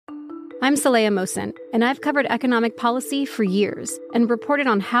I'm Saleha Mohsin, and I've covered economic policy for years and reported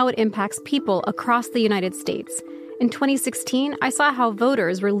on how it impacts people across the United States. In 2016, I saw how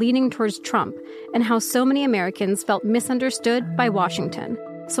voters were leaning towards Trump and how so many Americans felt misunderstood by Washington.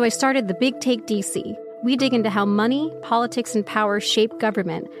 So I started The Big Take DC. We dig into how money, politics, and power shape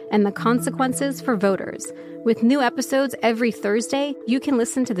government and the consequences for voters. With new episodes every Thursday, you can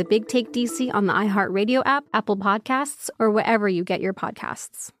listen to The Big Take DC on the iHeartRadio app, Apple Podcasts, or wherever you get your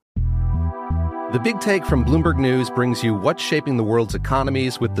podcasts. The Big Take from Bloomberg News brings you what's shaping the world's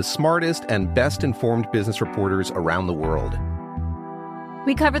economies with the smartest and best-informed business reporters around the world.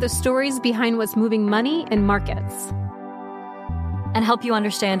 We cover the stories behind what's moving money and markets, and help you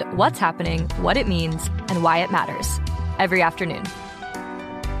understand what's happening, what it means, and why it matters every afternoon.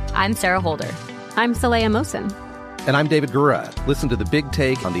 I'm Sarah Holder. I'm Saleha Mohsin. And I'm David Gura. Listen to The Big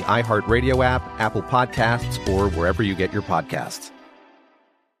Take on the iHeartRadio app, Apple Podcasts, or wherever you get your podcasts.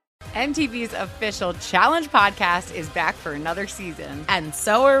 MTV's official Challenge podcast is back for another season. And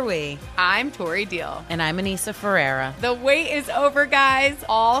so are we. I'm Tori Deal. And I'm Anissa Ferreira. The wait is over, guys.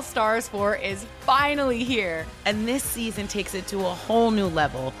 All Stars 4 is finally here. And this season takes it to a whole new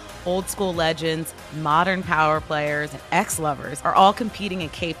level. Old school legends, modern power players, and ex-lovers are all competing in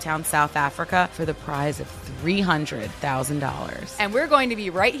Cape Town, South Africa for the prize of $300,000. And we're going to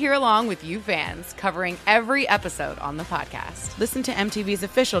be right here along with you fans, covering every episode on the podcast. Listen to MTV's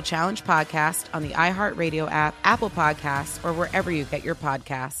official Challenge podcast on the iHeartRadio app, Apple Podcasts, or wherever you get your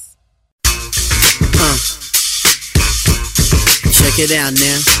podcasts. Check it out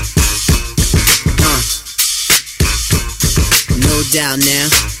now. No doubt now.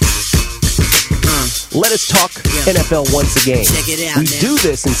 Let us talk NFL once again. We do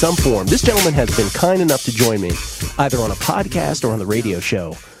this in some form. This gentleman has been kind enough to join me either on a podcast or on the radio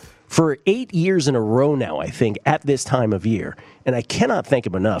show for 8 years in a row now, I think, at this time of year. And I cannot thank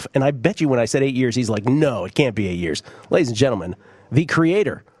him enough. And I bet you when I said 8 years, he's like, no, it can't be 8 years. Ladies and gentlemen, the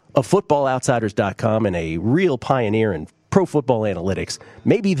creator of FootballOutsiders.com and a real pioneer in pro football analytics,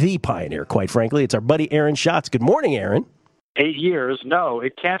 maybe the pioneer, quite frankly. It's our buddy Aaron Schatz. Good morning, Aaron. 8 years? No,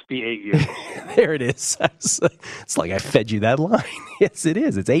 it can't be 8 years. There it is. It's like I fed you that line. Yes, it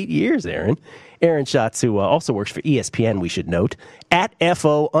is. It's 8 years, Aaron. Aaron Schatz, who also works for ESPN, we should note, at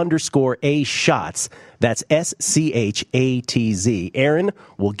FO_A Schatz. That's SCHATZ. Aaron,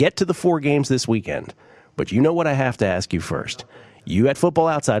 we'll get to the 4 games this weekend. But you know what I have to ask you first. You at Football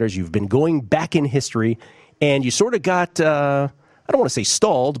Outsiders, you've been going back in history, and you sort of got... I don't want to say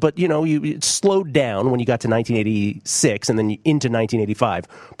stalled, but, you slowed down when you got to 1986 and then into 1985.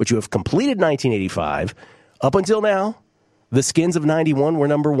 But you have completed 1985. Up until now, the Skins of 91 were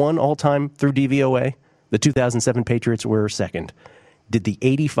number 1 all-time through DVOA. The 2007 Patriots were second. Did the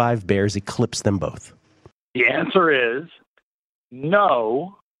 85 Bears eclipse them both? The answer is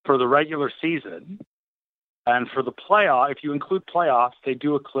no for the regular season. And for the playoff, if you include playoffs, they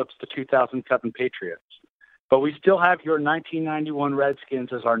do eclipse the 2007 Patriots. But we still have your 1991 Redskins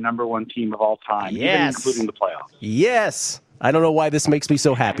as our number 1 team of all time, even including the playoffs. Yes. I don't know why this makes me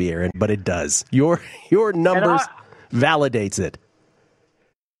so happy, Aaron, but it does. Your numbers validates it.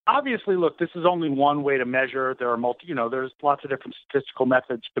 Obviously, look, this is only one way to measure. There are there's lots of different statistical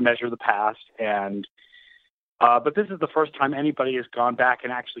methods to measure the past, and but this is the first time anybody has gone back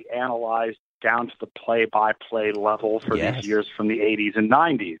and actually analyzed down to the play-by-play level for these years from the 80s and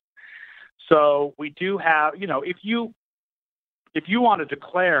 90s. So we do have, if you want to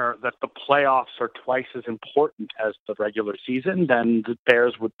declare that the playoffs are twice as important as the regular season, then the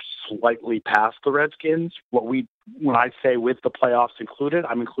Bears would slightly pass the Redskins. When I say with the playoffs included,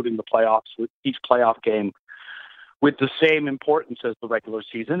 I'm including the playoffs with each playoff game with the same importance as the regular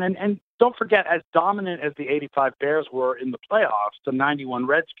season. And don't forget, as dominant as the 85 Bears were in the playoffs, the 91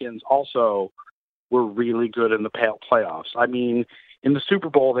 Redskins also were really good in the playoffs. I mean, in the Super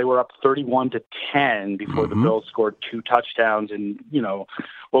Bowl, they were up 31-10 before the Bills scored 2 touchdowns in,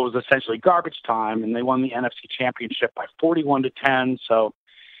 what was essentially garbage time, and they won the NFC Championship by 41-10. So,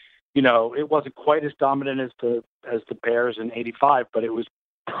 it wasn't quite as dominant as the Bears in '85, but it was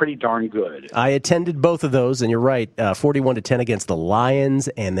pretty darn good. I attended both of those, and you're right, 41-10 against the Lions,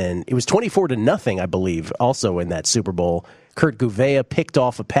 and then it was 24-0, I believe, also in that Super Bowl. Kurt Gouveia picked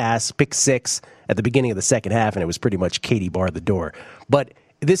off a pass, pick 6 at the beginning of the second half, and it was pretty much Katie barred the door. But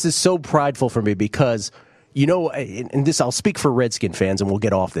this is so prideful for me because, and this I'll speak for Redskin fans, and we'll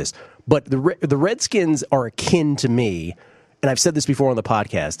get off this, but the Redskins are akin to me, and I've said this before on the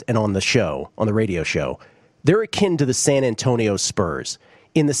podcast and on the show, on the radio show, they're akin to the San Antonio Spurs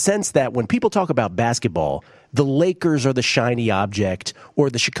in the sense that when people talk about basketball, the Lakers are the shiny object or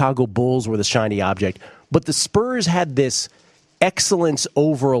the Chicago Bulls were the shiny object, but the Spurs had this excellence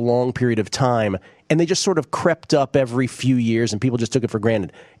over a long period of time, and they just sort of crept up every few years, and people just took it for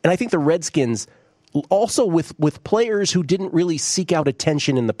granted. And I think the Redskins, also with players who didn't really seek out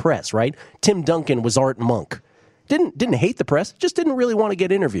attention in the press, right? Tim Duncan was Art Monk. Didn't hate the press, just didn't really want to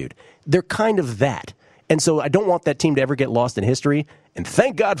get interviewed. They're kind of that. And so I don't want that team to ever get lost in history. And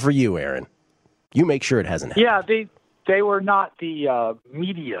thank God for you, Aaron. You make sure it hasn't happened. Yeah, they were not the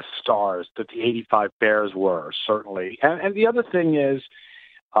media stars that the 85 Bears were, certainly. And the other thing is,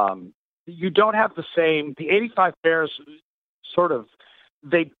 you don't have the 85 Bears sort of,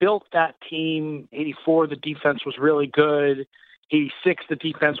 they built that team. 84, the defense was really good. 86, the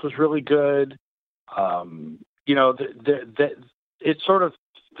defense was really good. It's sort of,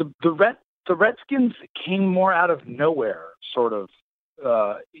 the Redskins came more out of nowhere, sort of.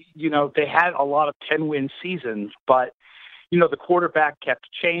 They had a lot of 10-win seasons, but, the quarterback kept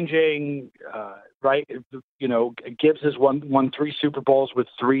changing, right? Gibbs has won 3 Super Bowls with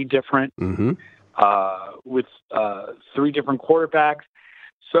 3 different, three different quarterbacks.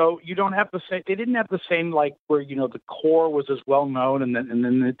 So you don't have the same, they didn't have the same, like, where, the core was as well known and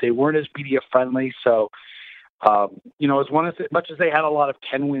then they weren't as media friendly. So, as much as they had a lot of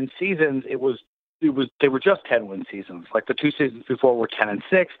 10-win seasons, they were just 10-win seasons. Like the 2 seasons before were 10-6.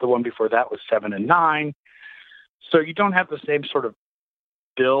 The one before that was 7-9. So you don't have the same sort of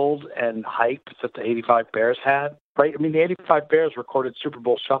build and hype that the 85 Bears had, right? I mean, the 85 Bears recorded Super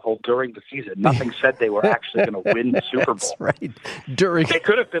Bowl Shuffle during the season. Nothing said they were actually going to win the Super Bowl. That's right. They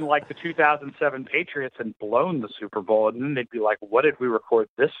could have been like the 2007 Patriots and blown the Super Bowl, and then they'd be like, what did we record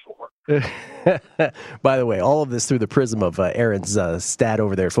this for? By the way, all of this through the prism of Aaron's stat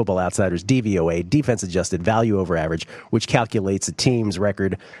over there, Football Outsiders, DVOA, Defense Adjusted Value Over Average, which calculates a team's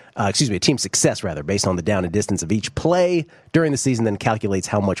a team's success, rather, based on the down and distance of each play during the season, then calculates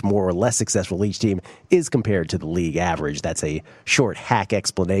how much more or less successful each team is compared to the league average. That's a short hack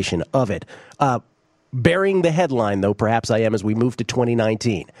explanation of it. Bearing the headline, though, perhaps I am, as we move to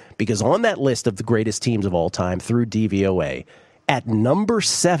 2019, because on that list of the greatest teams of all time through DVOA, at number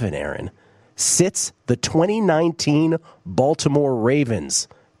 7, Aaron, sits the 2019 Baltimore Ravens.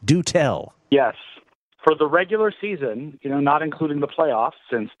 Do tell. Yes. For the regular season, not including the playoffs,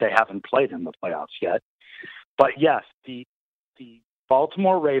 since they haven't played in the playoffs yet. But yes, the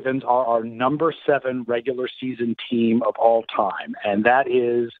Baltimore Ravens are our number 7 regular season team of all time. And that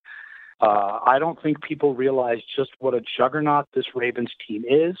is, I don't think people realize just what a juggernaut this Ravens team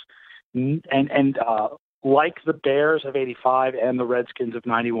is. And like the Bears of 85 and the Redskins of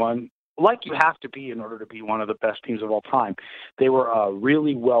 91, like you have to be in order to be one of the best teams of all time, they were a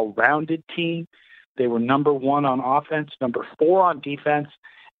really well-rounded team. They were number 1 on offense, number 4 on defense,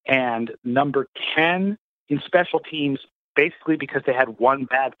 and number 10 in special teams, basically because they had one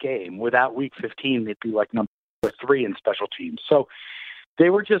bad game. Without Week 15, they'd be like number 3 in special teams. So they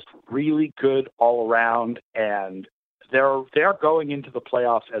were just really good all around, and they're going into the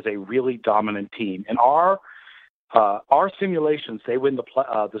playoffs as a really dominant team. And our simulations, they win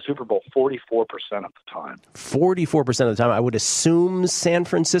the Super Bowl 44% of the time. 44% of the time. I would assume San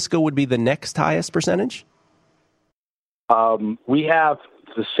Francisco would be the next highest percentage? We have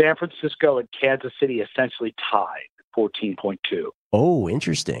the San Francisco and Kansas City essentially tied, 14.2. Oh,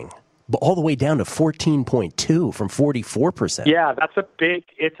 interesting. But all the way down to 14.2 from 44%. Yeah,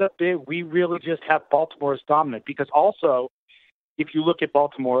 we really just have Baltimore as dominant, because also, if you look at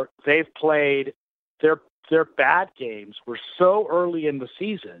Baltimore, they've played their bad games were so early in the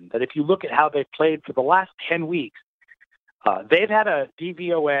season that if you look at how they've played for the last 10 weeks, they've had a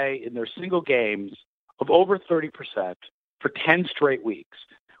DVOA in their single games of over 30% for 10 straight weeks.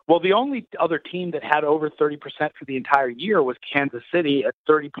 Well, the only other team that had over 30% for the entire year was Kansas City at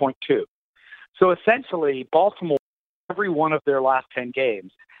 30.2. So essentially, Baltimore, every one of their last 10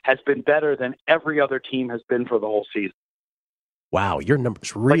 games, has been better than every other team has been for the whole season. Wow, your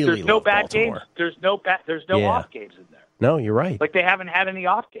numbers really there's no bad Baltimore. Games. There's no off games in there. No, you're right. Like they haven't had any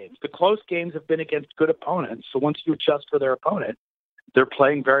off games. The close games have been against good opponents. So once you adjust for their opponent, they're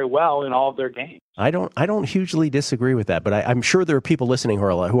playing very well in all of their games. I don't hugely disagree with that, but I'm sure there are people listening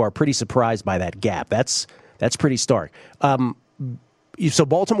who are pretty surprised by that gap. That's pretty stark. So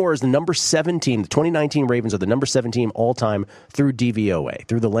Baltimore is the number 7 team. The 2019 Ravens are the number 7 team all time through DVOA,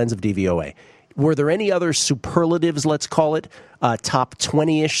 through the lens of DVOA. Were there any other superlatives, let's call it, top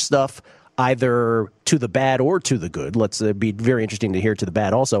 20-ish stuff, either to the bad or to the good? Let's be very interesting to hear to the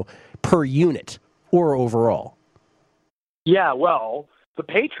bad also, per unit or overall. Yeah, well, the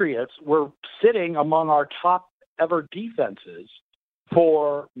Patriots were sitting among our top ever defenses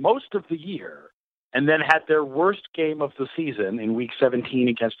for most of the year. and then had their worst game of the season in Week 17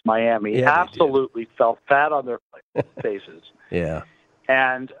 against Miami. Yeah, absolutely fell flat on their faces. Yeah.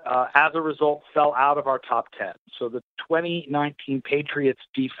 And as a result, fell out of our top 10. So the 2019 Patriots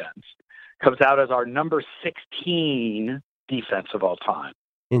defense comes out as our number 16 defense of all time.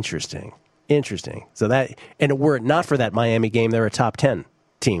 Interesting. So that, and were it not for that Miami game, they're a top 10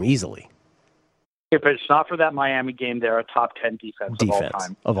 team easily. If it's not for that Miami game, they're a top 10 defense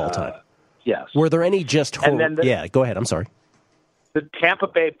of all time. Yes. Were there any just yeah, go ahead. I'm sorry. The Tampa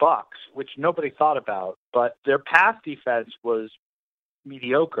Bay Bucks, which nobody thought about, but their pass defense was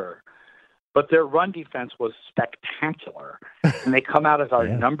mediocre, but their run defense was spectacular. And they come out as our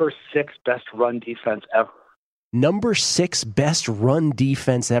number 6 best run defense ever. Number 6 best run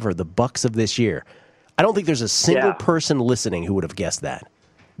defense ever, the Bucks of this year. I don't think there's a single person listening who would have guessed that.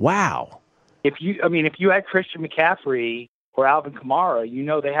 Wow. If you had Christian McCaffrey or Alvin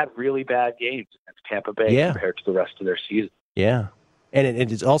Kamara, they had really bad games against Tampa Bay compared to the rest of their season. Yeah. And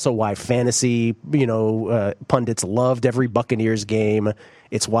it is also why fantasy, pundits loved every Buccaneers game.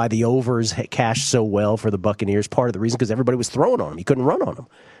 It's why the overs cashed so well for the Buccaneers. Part of the reason, because everybody was throwing on them. He couldn't run on them.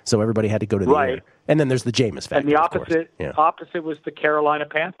 So everybody had to go to the air. And then there's the Jameis factor. And the opposite was the Carolina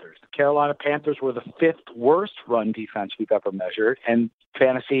Panthers. The Carolina Panthers were the 5th worst run defense we've ever measured. And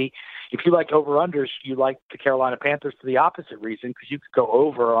fantasy, if you liked over-unders, you liked the Carolina Panthers for the opposite reason, because you could go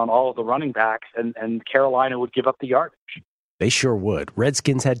over on all of the running backs, and Carolina would give up the yardage. They sure would.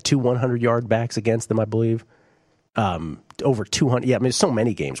 Redskins had 2 100-yard backs against them, I believe. Over 200. Yeah, there's so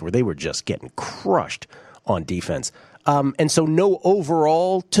many games where they were just getting crushed on defense. And so no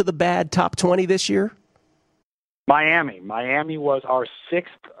overall to the bad top 20 this year? Miami was our 6th,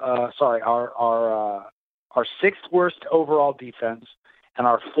 our 6th worst overall defense and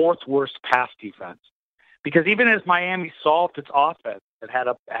our 4th worst pass defense. Because even as Miami solved its offense, it had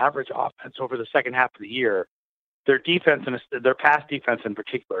an average offense over the second half of the year, their defense and their pass defense in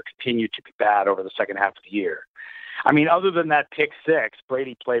particular continued to be bad over the second half of the year. I mean, other than that pick 6,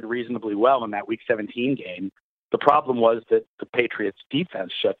 Brady played reasonably well in that Week 17 game. The problem was that the Patriots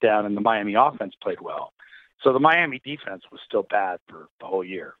defense shut down and the Miami offense played well. So the Miami defense was still bad for the whole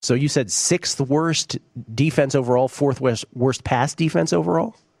year. So you said 6th worst defense overall, 4th worst pass defense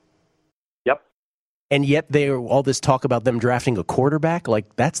overall? Yep. And yet all this talk about them drafting a quarterback,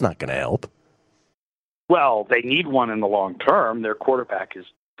 like that's not going to help. Well, they need one in the long term. Their quarterback is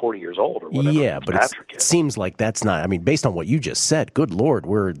 40 years old or whatever. Yeah, but it seems like that's not, based on what you just said, good Lord,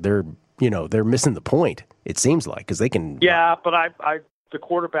 they're missing the point, it seems like, because they can. Yeah, but the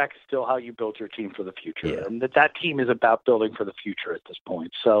quarterback is still how you build your team for the future. Yeah. And that team is about building for the future at this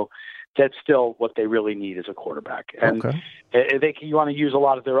point. So that's still what they really need is a quarterback. And you want to use a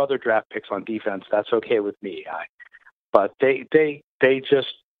lot of their other draft picks on defense, that's okay with me. But they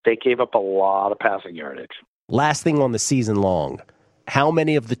gave up a lot of passing yardage. Last thing on the season long, how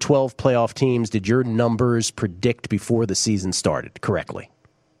many of the 12 playoff teams did your numbers predict before the season started correctly?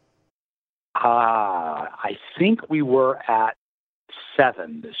 I think we were at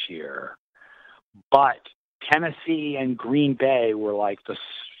 7 this year, but Tennessee and Green Bay were like the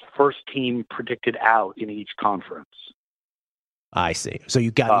first team predicted out in each conference. I see. So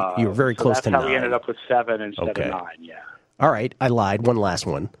you were very close to 9. That's how we ended up with 7 instead of 9, yeah. All right, I lied. One last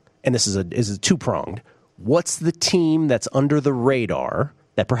one, and this is a two-pronged. What's the team that's under the radar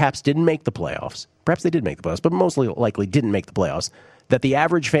that perhaps didn't make the playoffs? Perhaps they did make the playoffs, but mostly likely didn't make the playoffs, that the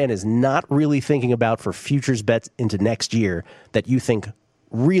average fan is not really thinking about for futures bets into next year that you think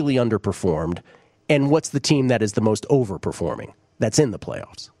really underperformed? And what's the team that is the most overperforming that's in the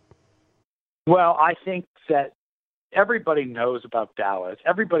playoffs? Well, I think that everybody knows about Dallas.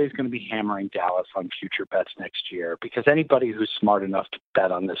 Everybody's going to be hammering Dallas on future bets next year because anybody who's smart enough to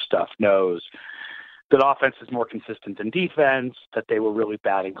bet on this stuff knows that offense is more consistent than defense, that they were really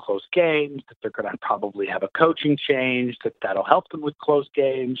bad in close games, that they're going to probably have a coaching change, that'll help them with close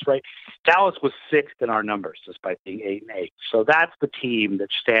games, right? Dallas was 6th in our numbers despite being 8-8. So that's the team that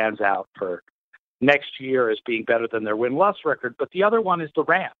stands out for next year as being better than their win-loss record. But the other one is the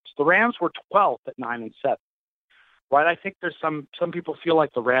Rams. The Rams were 12th at 9-7. Right? I think there's some people feel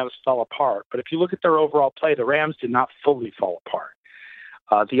like the Rams fell apart, but if you look at their overall play, the Rams did not fully fall apart.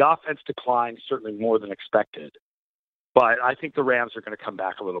 The offense declined certainly more than expected, but I think the Rams are going to come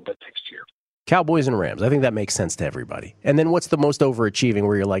back a little bit next year. Cowboys and Rams, I think that makes sense to everybody. And then what's the most overachieving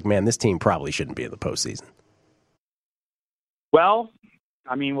where you're like, man, this team probably shouldn't be in the postseason? Well,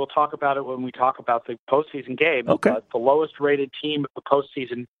 we'll talk about it when we talk about the postseason game. Okay. But the lowest rated team of the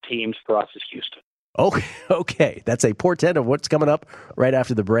postseason teams for us is Houston. Okay. That's a portent of what's coming up right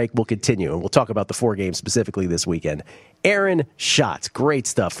after the break. We'll continue, and we'll talk about the 4 games specifically this weekend. Aaron Schatz, great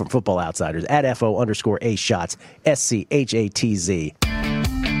stuff from Football Outsiders at FO_A Schatz, SCHATZ.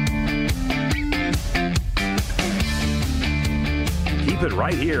 Keep it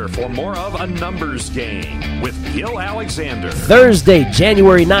right here for more of A Numbers Game with Gil Alexander. Thursday,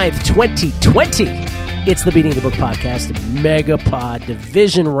 January 9th, 2020. It's the Beating the Book Podcast Megapod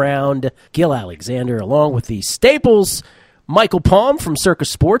Division Round. Gil Alexander along with the Staples, Michael Palm from Circa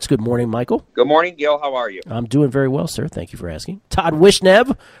Sports. Good morning, Michael. Good morning, Gil. How are you? I'm doing very well, sir. Thank you for asking. Todd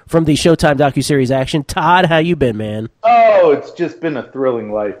Wishnev from the Showtime docuseries Action. Todd, how you been, man? Oh, it's just been a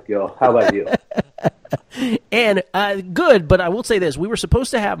thrilling life, Gil. How about you? And good, but I will say this. We were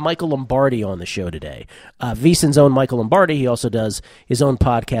supposed to have Michael Lombardi on the show today. VSiN's own Michael Lombardi. He also does his own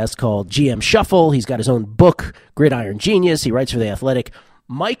podcast called GM Shuffle. He's got his own book, Gridiron Genius. He writes for The Athletic.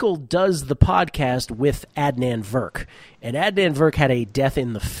 Michael does the podcast with Adnan Virk, and Adnan Virk had a death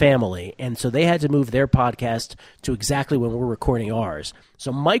in the family, and so they had to move their podcast to exactly when we're recording ours.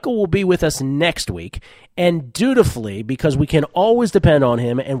 So Michael will be with us next week, and dutifully, because we can always depend on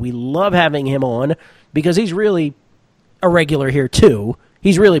him, and we love having him on, because he's really a regular here too.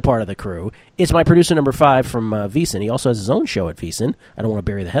 He's really part of the crew. It's my producer number 5 from VSiN. He also has his own show at VSiN. I don't want to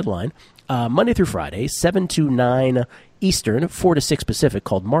bury the headline. Monday through Friday, 7 to 9 Eastern, 4 to 6 Pacific,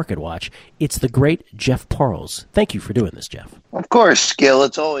 called Market Watch. It's the great Jeff Parles. Thank you for doing this, Jeff. Of course, Gil.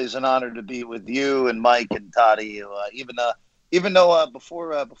 It's always an honor to be with you and Mike and Toddy. Even though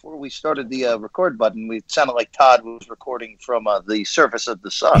before we started the record button, it sounded like Todd was recording from the surface of the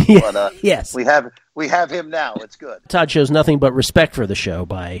sun. But yes, we have him now. It's good. Todd shows nothing but respect for the show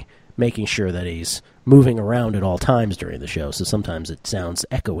by making sure that he's moving around at all times during the show. So sometimes it sounds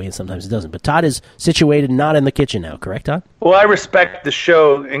echoey and sometimes it doesn't. But Todd is situated not in the kitchen now, correct, Todd? Well, I respect the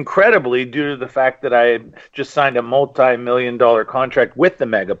show incredibly due to the fact that I just signed a multi-million-dollar contract with the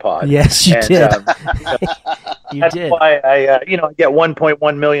Megapod. Yes, you did. That's why I get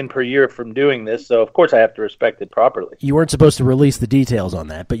 $1.1 million per year from doing this. So of course I have to respect it properly. You weren't supposed to release the details on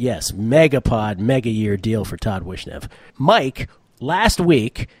that, but yes, Megapod, mega-year deal for Todd Wishnev. Mike, last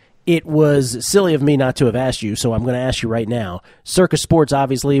week, it was silly of me not to have asked you, so I'm going to ask you right now. Circa Sports,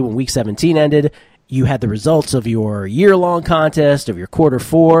 obviously, when Week 17 ended, you had the results of your year-long contest, of your Quarter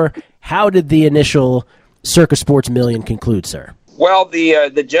 4. How did the initial Circa Sports million conclude, sir? Well,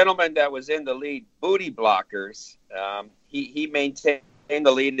 the gentleman that was in the lead, Booty Blockers, he maintained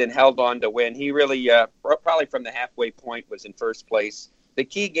the lead and held on to win. He really, probably from the halfway point, was in first place. The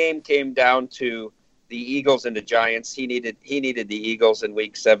key game came down to the Eagles and the Giants. He needed the Eagles in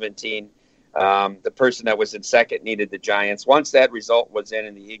Week 17. The person that was in second needed the Giants. Once that result was in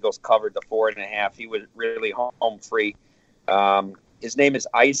and the Eagles covered the 4.5, he was really home free. His name is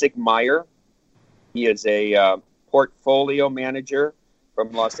Isaac Meyer. He is a portfolio manager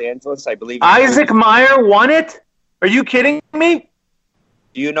from Los Angeles, I believe. Isaac Meyer won it? Are you kidding me?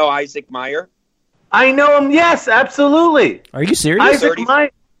 Do you know Isaac Meyer? I know him, yes, absolutely. Are you serious?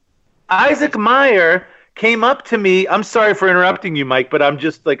 Isaac Meyer came up to me. I'm sorry for interrupting you, Mike, but I'm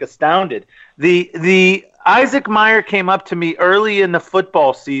just astounded. The Isaac Meyer came up to me early in the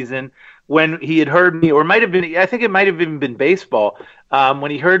football season when he had heard me, or might have been, I think it might have even been baseball,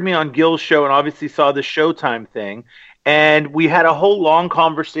 when he heard me on Gil's show and obviously saw the Showtime thing. And we had a whole long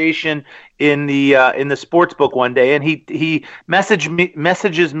conversation in the sports book one day, and he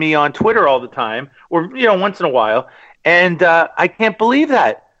messages me on Twitter all the time, or once in a while, and I can't believe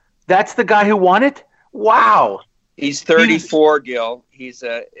that. That's the guy who won it? Wow. He's 34, Gil. He's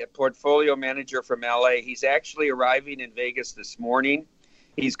a portfolio manager from LA. He's actually arriving in Vegas this morning.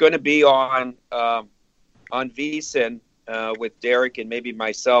 He's going to be on VSiN with Derek and maybe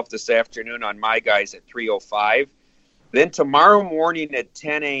myself this afternoon on My Guys at 3:05. Then tomorrow morning at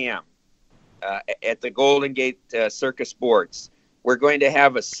 10 a.m. At the Golden Gate Circa Sports, we're going to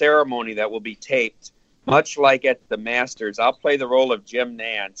have a ceremony that will be taped, much like at the Masters. I'll play the role of Jim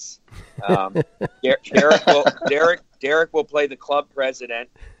Nance. Derek will play the club president.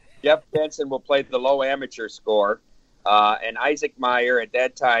 Jeff Benson will play the low amateur score. And Isaac Meyer at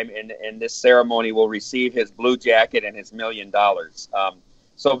that time in this ceremony will receive his blue jacket and his $1 million.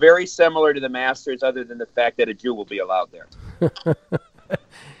 So very similar to the Masters, other than the fact that a Jew will be allowed there.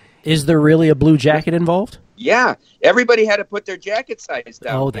 Is there really a blue jacket involved? Yeah. Everybody had to put their jacket size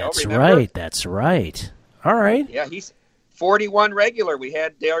down. Oh, that's right. That's right. All right. Yeah, he's 41 regular. We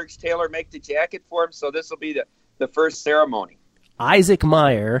had Derek Taylor make the jacket for him, so this will be the first ceremony. Isaac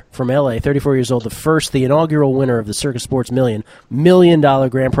Meyer from L.A., 34 years old, the inaugural winner of the Circa Sports $1 million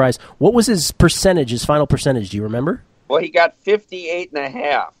grand prize. What was his percentage, his final percentage? Do you remember? Well, he got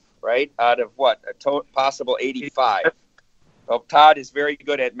 58.5. right? Out of what? Possible 85. So Todd is very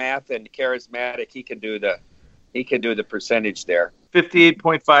good at math and charismatic. He can do the percentage there.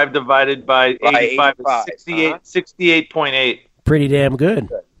 58.5 divided by 85 is 68.8. Pretty damn good.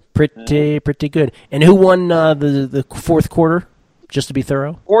 Pretty good. And who won the fourth quarter, just to be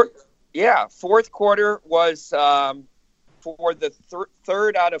thorough? Fourth quarter was for the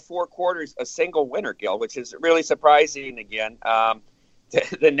third out of 4 quarters a single winner, Gil, which is really surprising again.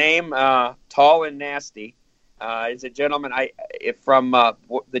 The name Tall and Nasty is a gentleman.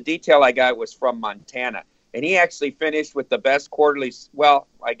 The detail I got was from Montana. And he actually finished with the best quarterly. Well,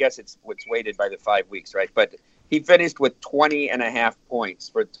 I guess it's weighted by the 5 weeks, right? But he finished with 20.5 points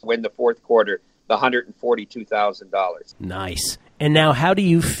to win the fourth quarter, the $142,000. Nice. And now, how do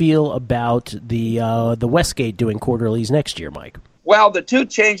you feel about the Westgate doing quarterlies next year, Mike? Well, the 2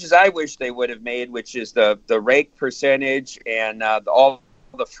 changes I wish they would have made, which is the rake percentage and all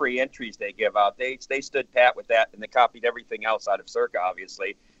the free entries they give out. They stood pat with that, and they copied everything else out of Circa,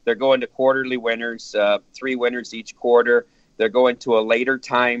 obviously. They're going to quarterly winners, 3 winners each quarter. They're going to a later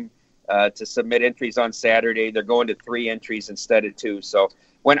time to submit entries on Saturday. They're going to 3 entries instead of 2. So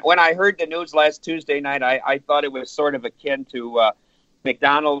when I heard the news last Tuesday night, I thought it was sort of akin to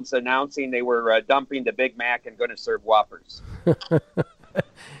McDonald's announcing they were dumping the Big Mac and going to serve Whoppers.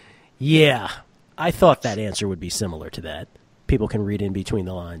 Yeah, I thought that answer would be similar to that. People can read in between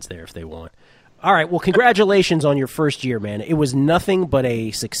the lines there if they want. All right, well, congratulations on your first year, man. It was nothing but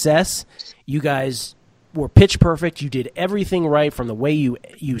a success. You guys were pitch perfect. You did everything right from the way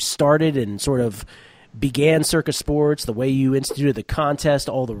you started and sort of began Circa Sports, the way you instituted the contest,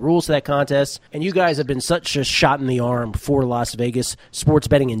 all the rules to that contest. And you guys have been such a shot in the arm for Las Vegas sports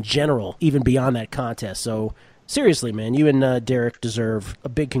betting in general, even beyond that contest. So seriously, man, you and Derek deserve a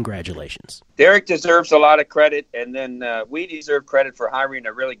big congratulations. Derek deserves a lot of credit, and then we deserve credit for hiring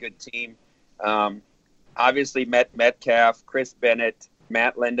a really good team. Obviously, Metcalf, Chris Bennett,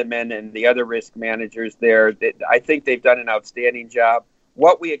 Matt Lindeman, and the other risk managers there. I think they've done an outstanding job.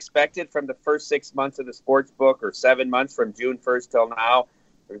 What we expected from the first 6 months of the sports book, or 7 months from June 1st till now,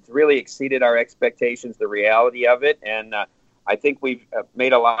 it's really exceeded our expectations, the reality of it. And I think we've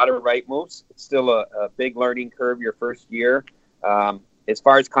made a lot of right moves. It's still a big learning curve your first year. As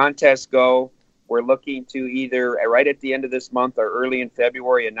far as contests go, we're looking to either right at the end of this month or early in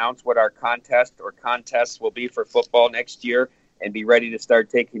February announce what our contest or contests will be for football next year and be ready to start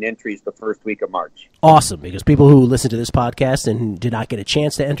taking entries the first week of March. Awesome, because people who listen to this podcast and did not get a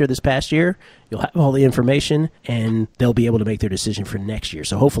chance to enter this past year, you'll have all the information, and they'll be able to make their decision for next year.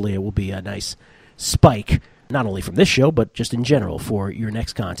 So hopefully it will be a nice spike, not only from this show, but just in general for your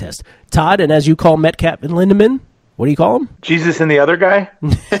next contest. Todd, and as you call Metcalf and Lindeman, what do you call him? Jesus and the other guy?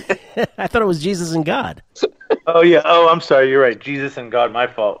 I thought it was Jesus and God. Oh, yeah. Oh, I'm sorry. You're right. Jesus and God. My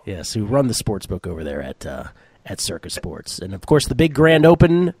fault. Yes, who run the sports book over there at Circa Sports. And, of course, the big grand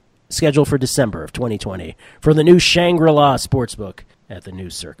open scheduled for December of 2020 for the new Shangri-La Sportsbook at the new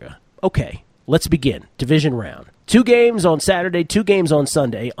Circa. Okay, let's begin. Division round. 2 games on Saturday, 2 games on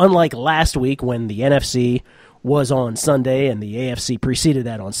Sunday. Unlike last week when the NFC was on Sunday and the AFC preceded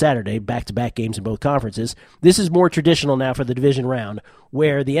that on Saturday, back-to-back games in both conferences. This is more traditional now for the division round,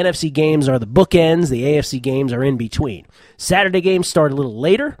 where the NFC games are the bookends, the AFC games are in between. Saturday games start a little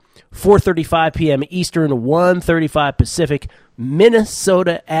later, 4:35 p.m. Eastern, 1:35 Pacific.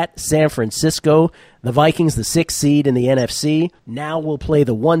 Minnesota at San Francisco. The Vikings, the 6th seed in the NFC, now will play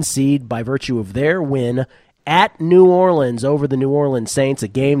the 1 seed by virtue of their win at New Orleans over the New Orleans Saints, a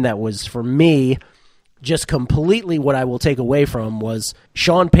game that was, for me, just completely what I will take away from was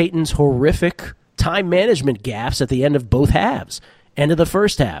Sean Payton's horrific time management gaffes at the end of both halves. End of the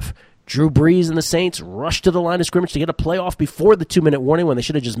first half, Drew Brees and the Saints rushed to the line of scrimmage to get a playoff before the 2-minute warning when they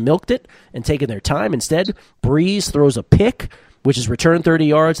should have just milked it and taken their time. Instead, Brees throws a pick, which is returned 30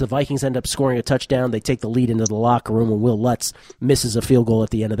 yards. The Vikings end up scoring a touchdown. They take the lead into the locker room, and Will Lutz misses a field goal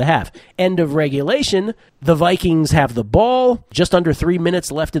at the end of the half. End of regulation, the Vikings have the ball. Just under 3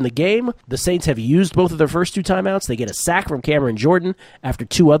 minutes left in the game. The Saints have used both of their first 2 timeouts. They get a sack from Cameron Jordan after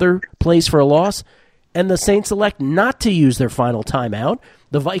 2 other plays for a loss. And the Saints elect not to use their final timeout.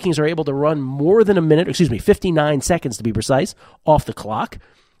 The Vikings are able to run more than 59 seconds to be precise, off the clock.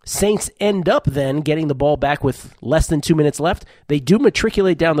 Saints end up then getting the ball back with less than 2 minutes left. They do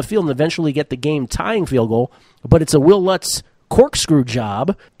matriculate down the field and eventually get the game-tying field goal, but it's a Will Lutz corkscrew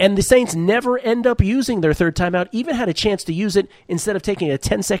job, and the Saints never end up using their third timeout, even had a chance to use it instead of taking a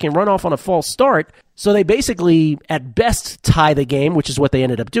 10-second runoff on a false start. So they basically, at best, tie the game, which is what they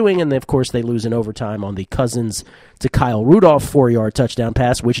ended up doing, and of course they lose in overtime on the Cousins to Kyle Rudolph 4-yard touchdown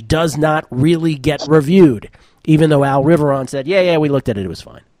pass, which does not really get reviewed, even though Al Riveron said, yeah, we looked at it, it was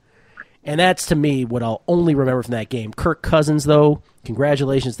fine. And that's, to me, what I'll only remember from that game. Kirk Cousins, though,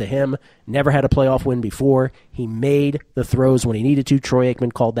 congratulations to him. Never had a playoff win before. He made the throws when he needed to. Troy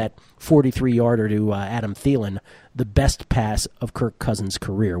Aikman called that 43-yarder to Adam Thielen the best pass of Kirk Cousins'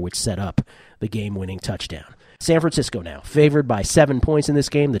 career, which set up the game-winning touchdown. San Francisco now, favored by 7 points in this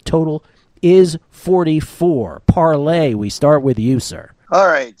game. The total is 44. Parlay, we start with you, sir. All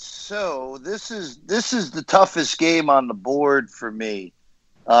right, so this is the toughest game on the board for me.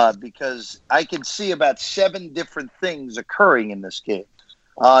 Because I can see about 7 different things occurring in this game.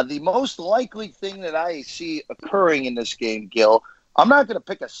 The most likely thing that I see occurring in this game, Gil, I'm not going to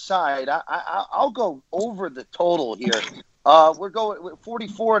pick a side. I'll go over the total here. We're going with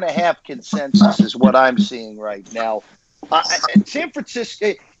 44.5 consensus is what I'm seeing right now. San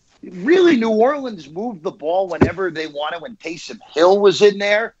Francisco, really, New Orleans moved the ball whenever they wanted when Taysom Hill was in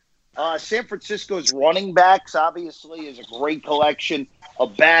there. San Francisco's running backs, obviously, is a great collection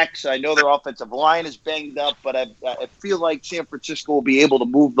of backs. I know their offensive line is banged up, but I feel like San Francisco will be able to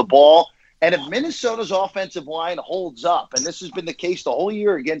move the ball. And if Minnesota's offensive line holds up, and this has been the case the whole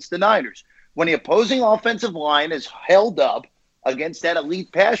year against the Niners, when the opposing offensive line is held up against that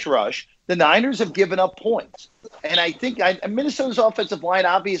elite pass rush, the Niners have given up points. And I think Minnesota's offensive line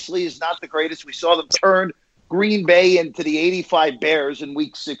obviously is not the greatest. We saw them turn Green Bay into the 85 Bears in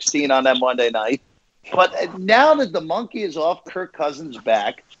Week 16 on that Monday night. But now that the monkey is off Kirk Cousins'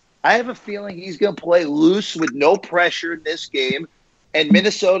 back, I have a feeling he's going to play loose with no pressure in this game, and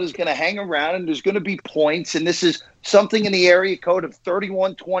Minnesota's going to hang around, and there's going to be points, and this is something in the area code of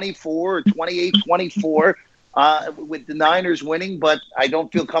 31-24 or 28-24 with the Niners winning, but I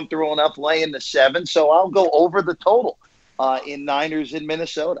don't feel comfortable enough laying the 7, so I'll go over the total in Niners in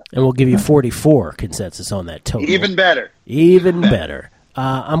Minnesota. And we'll give you 44 consensus on that total. Even better. Even better.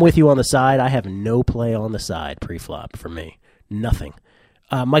 I'm with you on the side. I have no play on the side pre-flop for me. Nothing.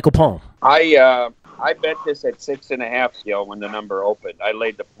 Michael Palm. I bet this at 6.5, Gil, when the number opened. I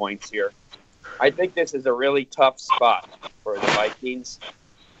laid the points here. I think this is a really tough spot for the Vikings,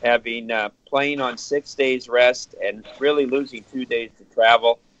 having playing on 6 days rest and really losing 2 days to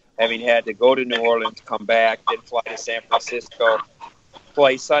travel, having had to go to New Orleans, come back, then fly to San Francisco,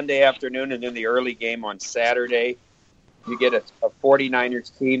 play Sunday afternoon, and then the early game on Saturday. You get a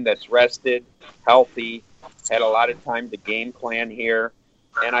 49ers team that's rested, healthy, had a lot of time to game plan here.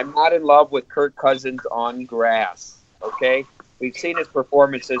 And I'm not in love with Kirk Cousins on grass, okay? We've seen his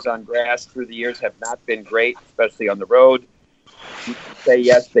performances on grass through the years have not been great, especially on the road. You can say,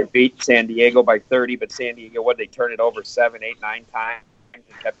 yes, they beat San Diego by 30, but San Diego, they turn it over 7, 8, 9 times and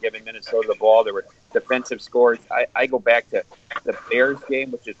kept giving Minnesota the ball. There were defensive scores. I go back to the Bears game,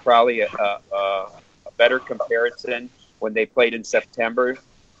 which is probably a better comparison when they played in September,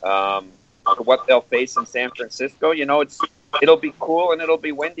 for what they'll face in San Francisco. It'll be cool and it'll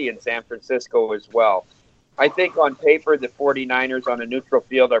be windy in San Francisco as well. I think on paper, the 49ers on a neutral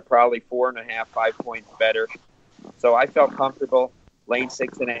field are probably 4.5, 5 points better. So I felt comfortable laying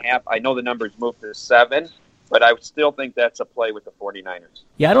 6.5. I know the numbers moved to 7, but I still think that's a play with the 49ers.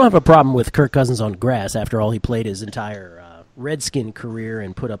 Yeah, I don't have a problem with Kirk Cousins on grass. After all, he played his entire Redskin career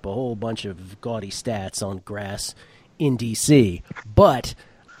and put up a whole bunch of gaudy stats on grass in D.C., but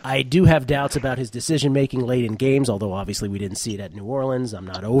I do have doubts about his decision-making late in games, although obviously we didn't see it at New Orleans. I'm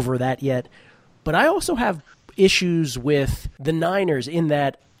not over that yet. But I also have issues with the Niners in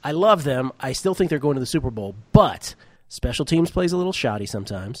that I love them. I still think they're going to the Super Bowl, but special teams plays a little shoddy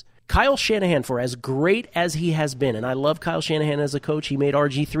sometimes. Kyle Shanahan, for as great as he has been, and I love Kyle Shanahan as a coach, he made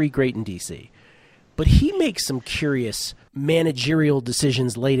RG3 great in D.C., but he makes some curious managerial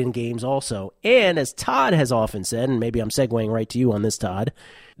decisions late in games also. And as Todd has often said, and maybe I'm segueing right to you on this, Todd,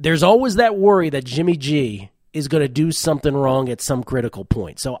 there's always that worry that Jimmy G is going to do something wrong at some critical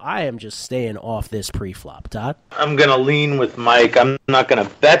point. So I am just staying off this pre-flop. Todd? I'm going to lean with Mike. I'm not going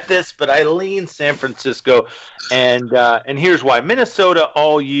to bet this, but I lean San Francisco. And here's why. Minnesota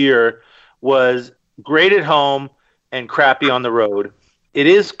all year was great at home and crappy on the road. It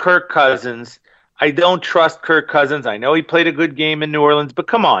is Kirk Cousins. I don't trust Kirk Cousins. I know he played a good game in New Orleans, but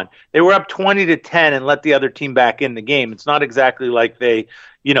come on. They were up 20-10 and let the other team back in the game. It's not exactly like they,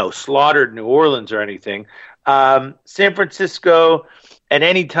 slaughtered New Orleans or anything. San Francisco at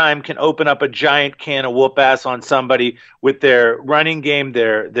any time can open up a giant can of whoop ass on somebody with their running game,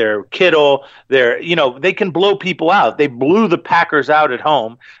 their Kittle, they can blow people out. They blew the Packers out at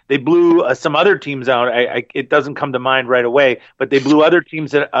home. They blew some other teams out. It doesn't come to mind right away, but they blew other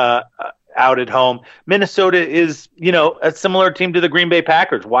teams out at home. Minnesota is, a similar team to the Green Bay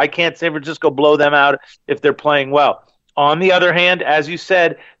Packers. Why can't San Francisco blow them out if they're playing well? On the other hand, as you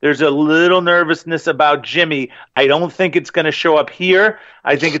said, there's a little nervousness about Jimmy. I don't think it's going to show up here.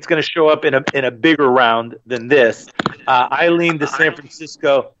 I think it's going to show up in a bigger round than this. I lean to San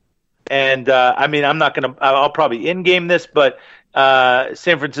Francisco, and I'm not going to. I'll probably in-game this, but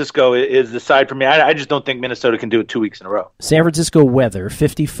San Francisco is the side for me. I just don't think Minnesota can do it 2 weeks in a row. San Francisco weather,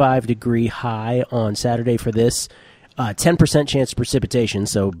 55-degree high on Saturday for this. 10% chance of precipitation,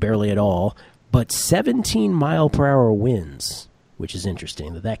 so barely at all. But 17-mile-per-hour winds, which is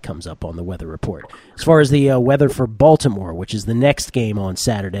interesting that comes up on the weather report. As far as the weather for Baltimore, which is the next game on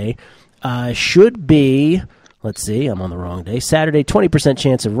Saturday, should be, let's see, I'm on the wrong day, Saturday, 20%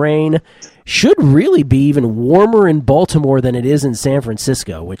 chance of rain. Should really be even warmer in Baltimore than it is in San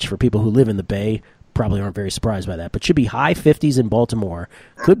Francisco, which for people who live in the Bay probably aren't very surprised by that. But should be high 50s in Baltimore.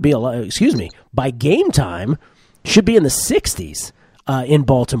 Could be, by game time, should be in the 60s. In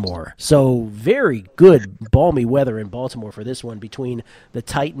Baltimore. So very good balmy weather in Baltimore for this one between the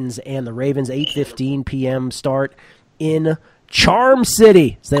Titans and the Ravens. 8:15 p.m. start in Charm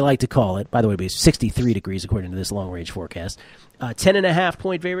City, as they like to call it. By the way, it'll be 63 degrees according to this long-range forecast.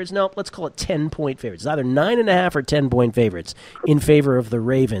 10.5-point favorites. No, let's call it 10-point favorites. It's either 9.5 or 10-point favorites in favor of the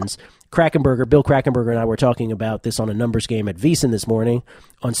Ravens. Bill Krackomberger and I were talking about this on a numbers game at VEASAN this morning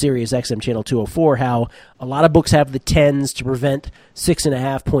on Sirius XM Channel 204, how a lot of books have the 10s to prevent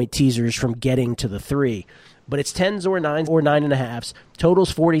 6.5-point teasers from getting to the 3. But it's 10s or 9s or 9.5s.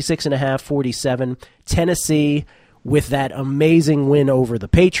 Totals 46.5, 47. Tennessee with that amazing win over the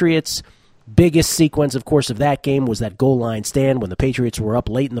Patriots. Biggest sequence, of course, of that game was that goal line stand when the Patriots were up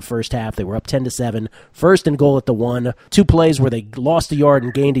late in the first half. They were up 10-7. First and goal at the 1. 2 plays where they lost a yard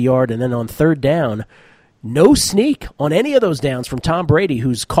and gained a yard, and then on third down, no sneak on any of those downs from Tom Brady,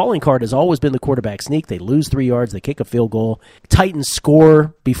 whose calling card has always been the quarterback sneak. They lose 3 yards. They kick a field goal. Titans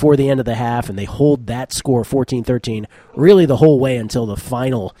score before the end of the half, and they hold that score 14-13 really the whole way until the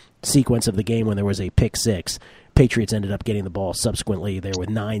final sequence of the game when there was a pick 6. Patriots ended up getting the ball subsequently there with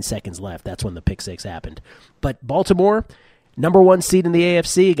 9 seconds left. That's when the pick 6 happened. But Baltimore, number 1 seed in the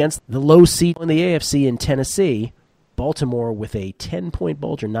AFC against the low seed in the AFC in Tennessee. Baltimore with a 10-point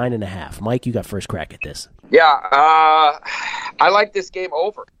bulge or 9.5. Mike, you got first crack at this. Yeah, I like this game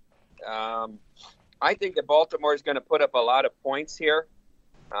over. I think that Baltimore is going to put up a lot of points here.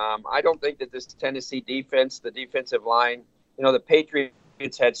 I don't think that this Tennessee defense, the defensive line, the Patriots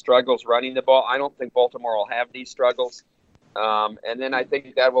had struggles running the ball. I don't think Baltimore will have these struggles. And then I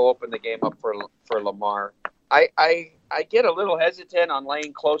think that will open the game up for Lamar. I get a little hesitant on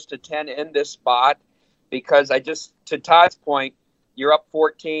laying close to 10 in this spot because to Todd's point, you're up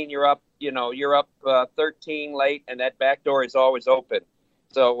 14, you're up 13 late, and that back door is always open.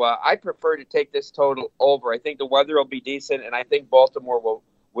 So I prefer to take this total over. I think the weather will be decent, and I think Baltimore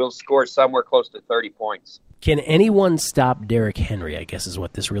will score somewhere close to 30 points. Can anyone stop Derrick Henry, I guess is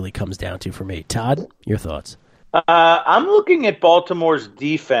what this really comes down to for me. Todd, your thoughts? I'm looking at Baltimore's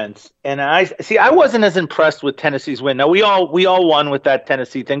defense, and I wasn't as impressed with Tennessee's win. Now we all won with that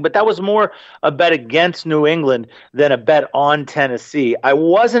Tennessee thing, but that was more a bet against New England than a bet on Tennessee. I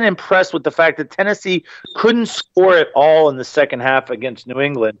wasn't impressed with the fact that Tennessee couldn't score at all in the second half against New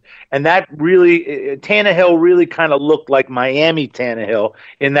England, and that really Tannehill really kind of looked like Miami Tannehill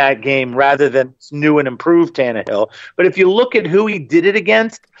in that game rather than new and improved Tannehill. But if you look at who he did it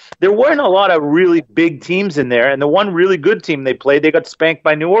against, there weren't a lot of really big teams in there. And the one really good team they played, they got spanked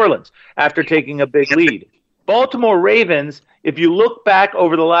by New Orleans after taking a big lead. Baltimore Ravens, if you look back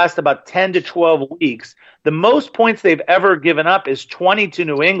over the last about 10 to 12 weeks, the most points they've ever given up is 20 to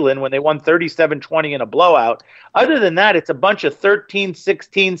New England when they won 37-20 in a blowout. Other than that, it's a bunch of 13,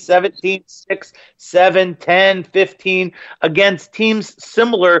 16, 17, 6, 7, 10, 15 against teams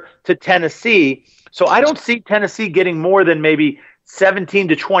similar to Tennessee. So I don't see Tennessee getting more than maybe 17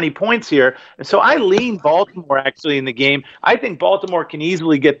 to 20 points here. And so I lean Baltimore actually in the game. I think Baltimore can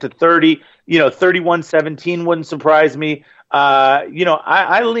easily get to 30, 31-17 wouldn't surprise me.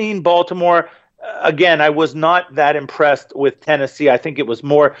 I lean Baltimore. Again, I was not that impressed with Tennessee. I think it was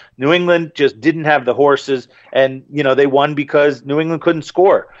more New England just didn't have the horses, and, they won because New England couldn't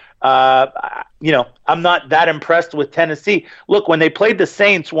score. I'm not that impressed with Tennessee. Look, when they played the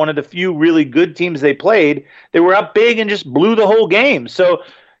Saints, one of the few really good teams they played, they were up big and just blew the whole game. So,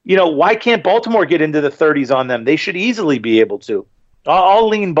 why can't Baltimore get into the 30s on them? They should easily be able to. I'll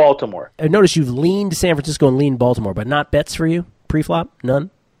lean Baltimore. I noticed you've leaned San Francisco and leaned Baltimore, but not bets for you? Pre-flop? None?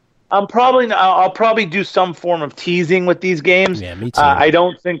 I'll probably do some form of teasing with these games. Yeah, me too. I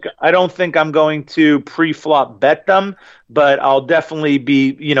don't think I'm going to pre-flop bet them, but I'll definitely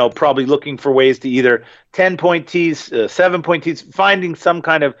be, probably looking for ways to either 10-point tease, 7-point tease, finding some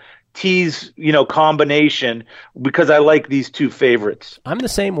kind of tease, combination because I like these two favorites. I'm the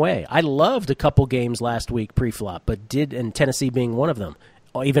same way. I loved a couple games last week pre-flop, and Tennessee being one of them,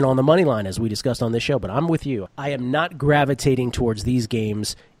 even on the money line as we discussed on this show. But I'm with you. I am not gravitating towards these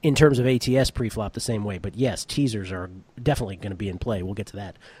games in terms of ATS pre-flop the same way. But yes, teasers are definitely going to be in play. We'll get to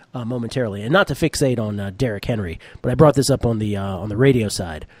that momentarily. And not to fixate on Derrick Henry, but I brought this up on the radio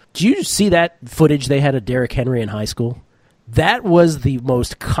side. Did you see that footage they had of Derrick Henry in high school? That was the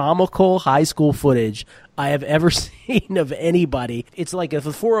most comical high school footage I have ever seen of anybody. It's like if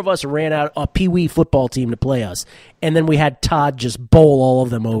the four of us ran out a peewee football team to play us, and then we had Todd just bowl all of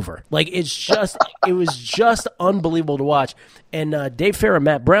them over. Like, it was just unbelievable to watch. And Dave Farah,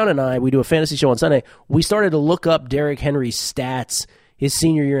 Matt Brown, and I, we do a fantasy show on Sunday. We started to look up Derrick Henry's stats his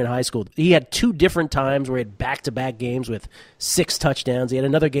senior year in high school. He had two different times where he had back-to-back games with 6 touchdowns. He had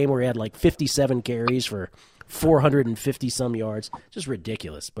another game where he had like 57 carries for 450-some yards. Just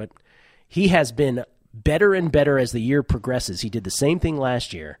ridiculous. But he has been better and better as the year progresses. He did the same thing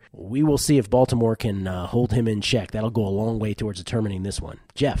last year. We will see if Baltimore can hold him in check. That'll go a long way towards determining this one.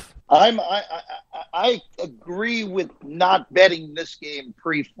 Jeff? I agree with not betting this game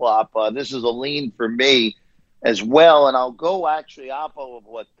pre-flop. This is a lean for me as well, and I'll go actually oppo of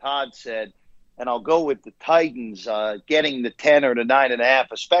what Todd said, and I'll go with the Titans getting the 10 or the 9.5,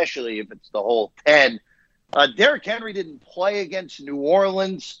 especially if it's the whole 10. Derrick Henry didn't play against New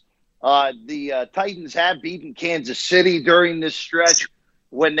Orleans. The Titans have beaten Kansas City during this stretch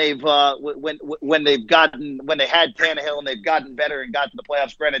when they had Tannehill and they've gotten better and got to the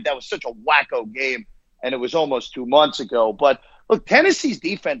playoffs. Granted, that was such a wacko game, and it was almost 2 months ago. But look, Tennessee's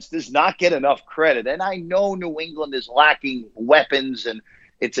defense does not get enough credit, and I know New England is lacking weapons, and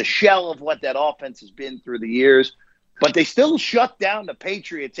it's a shell of what that offense has been through the years. But they still shut down the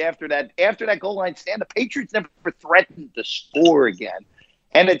Patriots after that goal line stand. The Patriots never threatened to score again.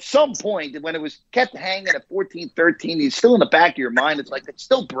 And at some point, when it was kept hanging at 14-13, he's still in the back of your mind. It's like, it's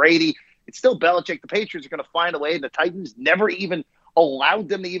still Brady. It's still Belichick. The Patriots are going to find a way. The Titans never even allowed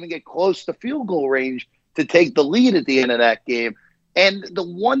them to even get close to field goal range to take the lead at the end of that game. And the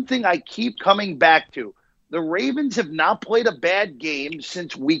one thing I keep coming back to, the Ravens have not played a bad game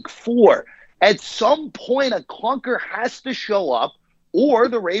since week 4. At some point, a clunker has to show up, or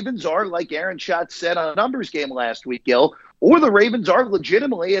the Ravens are, like Aaron Schatz said on a numbers game last week, Gil, or the Ravens are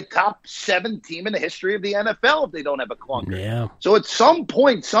legitimately a top 7 team in the history of the NFL if they don't have a clunker. Yeah. So at some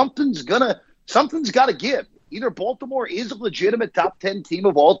point, something's got to give. Either Baltimore is a legitimate top 10 team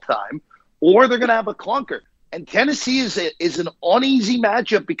of all time, or they're going to have a clunker. And Tennessee is an uneasy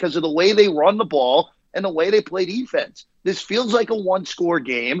matchup because of the way they run the ball and the way they play defense. This feels like a one-score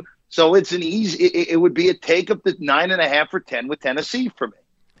game. So it's it would be a take of the 9.5 or 10 with Tennessee for me.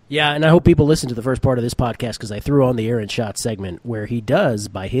 Yeah, and I hope people listen to the first part of this podcast because I threw on the Aaron Schatz segment where he does,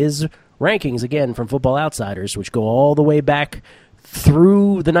 by his rankings, again, from Football Outsiders, which go all the way back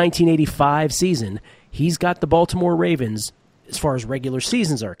through the 1985 season, he's got the Baltimore Ravens, as far as regular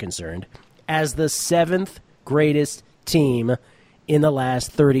seasons are concerned, as the 7th greatest team in the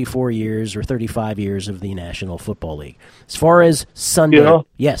last 34 years or 35 years of the National Football League. As far as Sunday,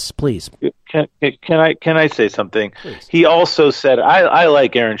 yes, please. Can I say something? Please. He also said, I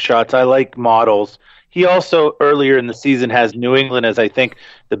like Aaron Schatz. I like models. He also, earlier in the season, has New England as, I think,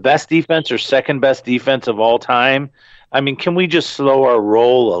 the best defense or second best defense of all time. I mean, can we just slow our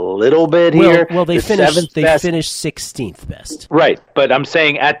roll a little bit here? Well, they finished 16th best. Right, but I'm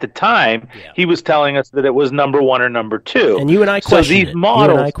saying at the time, he was telling us that it was number 1 or number 2. And you and I questioned it. You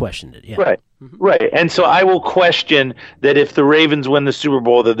and I questioned it, yeah. Right. Mm-hmm. Right, and so I will question that if the Ravens win the Super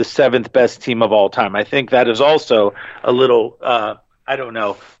Bowl, they're the 7th best team of all time. I think that is also a little,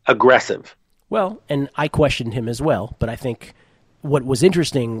 aggressive. Well, and I questioned him as well, but I think what was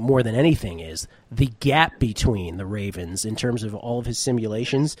interesting more than anything is the gap between the Ravens in terms of all of his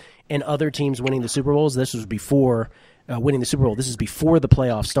simulations and other teams winning the Super Bowls. This was before winning the Super Bowl. This is before the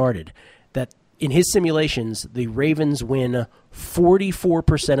playoffs started. That in his simulations, the Ravens win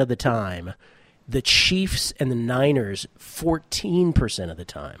 44% of the time. The Chiefs and the Niners 14% of the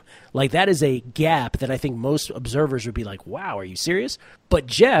time. Like, that is a gap that I think most observers would be like, wow, are you serious? But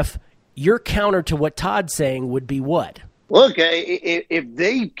Jeff, your counter to what Todd's saying would be what? Look, if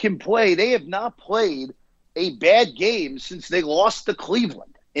they can play, they have not played a bad game since they lost to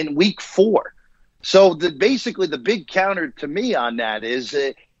Cleveland in week 4. So basically the big counter to me on that is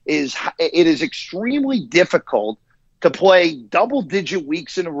it is extremely difficult to play double-digit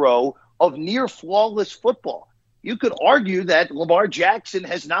weeks in a row of near-flawless football. You could argue that Lamar Jackson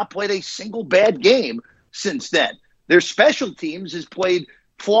has not played a single bad game since then. Their special teams has played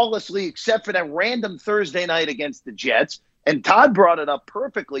flawlessly except for that random Thursday night against the Jets. And Todd brought it up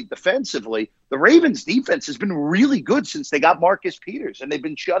perfectly defensively. The Ravens' defense has been really good since they got Marcus Peters, and they've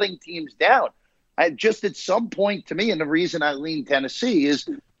been shutting teams down. Just at some point to me, and the reason I lean Tennessee is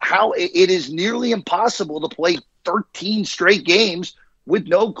how it is nearly impossible to play 13 straight games with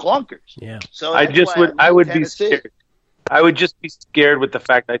no clunkers. Yeah. So I would be scared. I would just be scared with the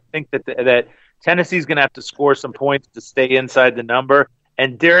fact I think that Tennessee's going to have to score some points to stay inside the number.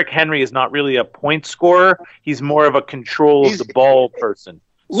 And Derrick Henry is not really a point scorer. He's more of a control of the ball person.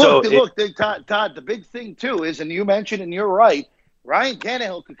 Look, Todd, the big thing, too, is, and you mentioned, and you're right, Ryan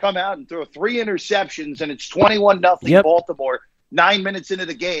Tannehill could come out and throw 3 interceptions, and it's 21-0 Baltimore 9 minutes into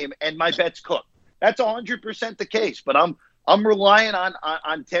the game, and my bet's cooked. That's 100% the case. But I'm relying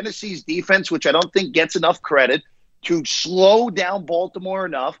on Tennessee's defense, which I don't think gets enough credit, to slow down Baltimore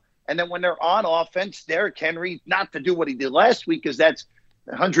enough. And then when they're on offense, Derrick Henry, not to do what he did last week, because that's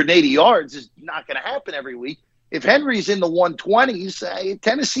 180 yards is not going to happen every week. If Henry's in the 120s,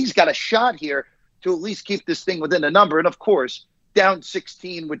 Tennessee's got a shot here to at least keep this thing within a number. And, of course, down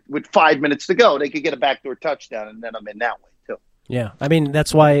 16 with 5 minutes to go, they could get a backdoor touchdown, and then I'm in that way, too. Yeah, I mean,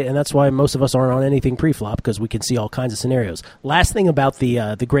 that's why most of us aren't on anything pre-flop, because we can see all kinds of scenarios. Last thing about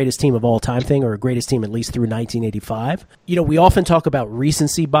the greatest team of all time thing, or greatest team at least through 1985, we often talk about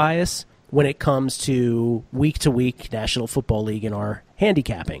recency bias when it comes to week-to-week National Football League and our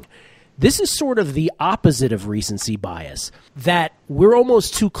handicapping. This is sort of the opposite of recency bias, that we're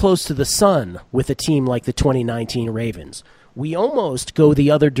almost too close to the sun with a team like the 2019 Ravens. We almost go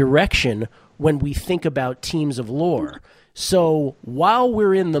the other direction when we think about teams of lore. So while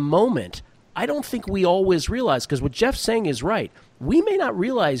we're in the moment, I don't think we always realize, because what Jeff's saying is right, we may not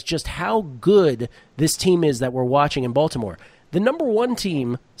realize just how good this team is that we're watching in Baltimore. The number one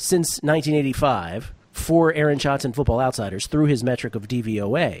team since 1985 for Aaron Johnson Football Outsiders through his metric of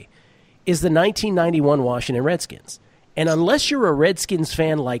DVOA is the 1991 Washington Redskins. And unless you're a Redskins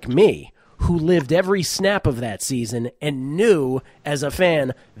fan like me, who lived every snap of that season and knew as a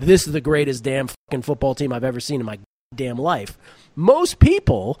fan, this is the greatest damn fucking football team I've ever seen in my damn life, most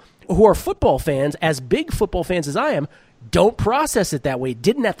people who are football fans, as big football fans as I am, don't process it that way,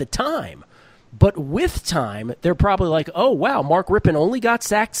 didn't at the time. But with time, they're probably like, oh, wow, Mark Rippon only got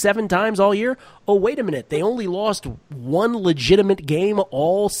sacked 7 times all year? Oh, wait a minute, they only lost 1 legitimate game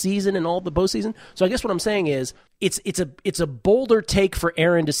all season and all the postseason? So I guess what I'm saying is it's a bolder take for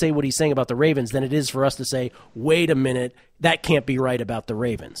Aaron to say what he's saying about the Ravens than it is for us to say, wait a minute, that can't be right about the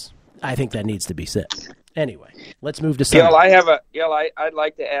Ravens. I think that needs to be said. Anyway, let's move to Sunday. I'd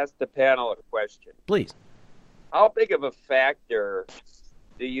like to ask the panel a question. Please. How big of a factor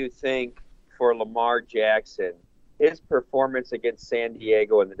do you think for Lamar Jackson, his performance against San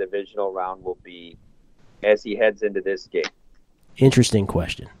Diego in the divisional round will be as he heads into this game? Interesting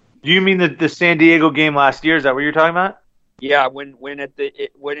question. Do you mean the San Diego game last year? Is that what you're talking about? Yeah, when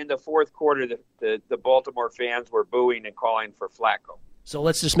in the fourth quarter the Baltimore fans were booing and calling for Flacco. So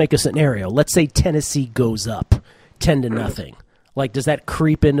let's just make a scenario. Let's say Tennessee goes up 10-0. Like, does that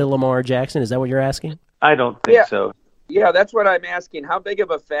creep into Lamar Jackson? Is that what you're asking? I don't think so. Yeah, that's what I'm asking. How big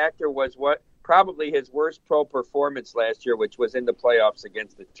of a factor was what probably his worst pro performance last year, which was in the playoffs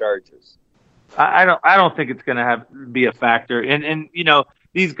against the Chargers? I don't think it's going to be a factor. And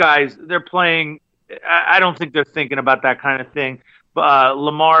these guys, they're playing. I don't think they're thinking about that kind of thing.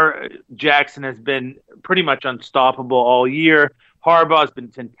 Lamar Jackson has been pretty much unstoppable all year. Harbaugh's been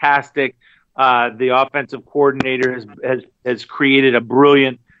fantastic. The offensive coordinator has created a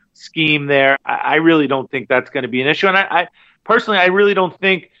brilliant scheme there. I really don't think that's going to be an issue. And I personally, I really don't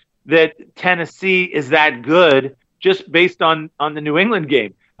think that Tennessee is that good just based on the New England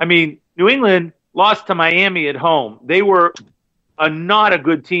game. I mean, New England lost to Miami at home. They were not a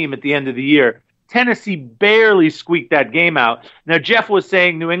good team at the end of the year. Tennessee barely squeaked that game out. Now, Jeff was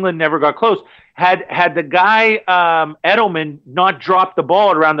saying New England never got close. Had the guy Edelman not dropped the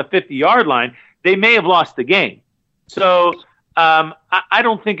ball at around the 50-yard line, they may have lost the game. So I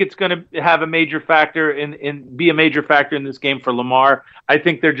don't think it's going to have a major factor be a major factor in this game for Lamar. I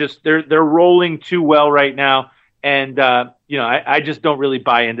think they're rolling too well right now, and I just don't really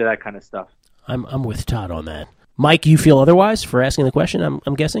buy into that kind of stuff. I'm with Todd on that. Mike, you feel otherwise for asking the question?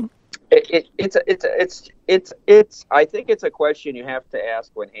 I'm guessing. It's I think it's a question you have to ask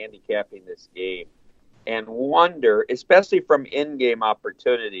when handicapping this game, and wonder, especially from in-game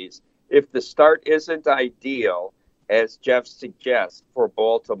opportunities, if the start isn't ideal, as Jeff suggests, for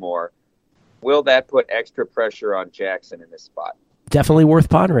Baltimore, will that put extra pressure on Jackson in this spot? Definitely worth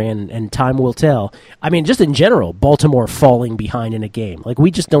pondering, and time will tell. I mean, just in general, Baltimore falling behind in a game. Like,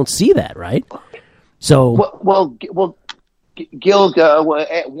 we just don't see that, right? So, Gil,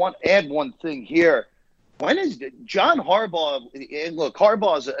 add one thing here. When is John Harbaugh? Look,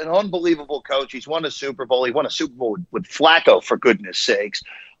 Harbaugh is an unbelievable coach. He's won a Super Bowl. He won a Super Bowl with Flacco, for goodness sakes.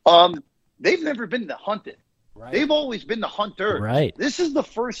 They've never been the hunted. Right. They've always been the hunter. Right. This is the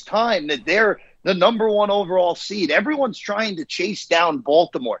first time that they're the number one overall seed. Everyone's trying to chase down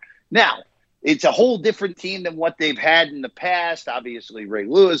Baltimore. Now, it's a whole different team than what they've had in the past. Obviously, Ray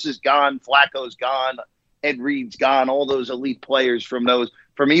Lewis is gone. Flacco's gone. Ed Reed's gone. All those elite players from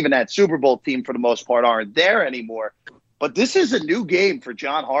even that Super Bowl team, for the most part, aren't there anymore. But this is a new game for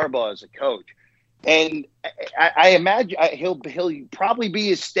John Harbaugh as a coach. And I imagine he'll probably be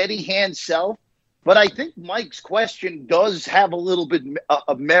his steady hand self. But I think Mike's question does have a little bit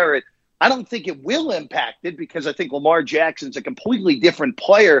of merit. I don't think it will impact it because I think Lamar Jackson's a completely different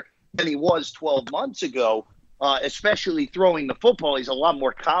player than he was 12 months ago, especially throwing the football. He's a lot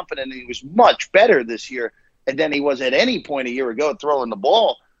more confident, and he was much better this year than he was at any point a year ago throwing the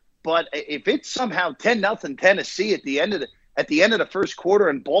ball. But if it's somehow 10-0 Tennessee at the end of the first quarter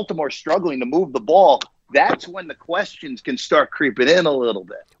and Baltimore struggling to move the ball, that's when the questions can start creeping in a little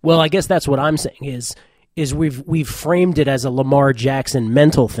bit. Well, I guess that's what I'm saying is we've framed it as a Lamar Jackson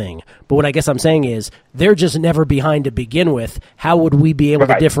mental thing. But what I guess I'm saying is they're just never behind to begin with. How would we be able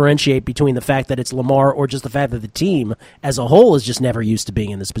to differentiate between the fact that it's Lamar or just the fact that the team as a whole is just never used to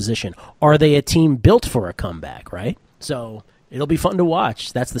being in this position? Are they a team built for a comeback, right? So it'll be fun to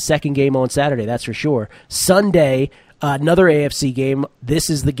watch. That's the second game on Saturday, that's for sure. Sunday, another AFC game. This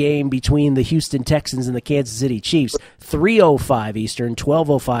is the game between the Houston Texans and the Kansas City Chiefs. 3:05 Eastern,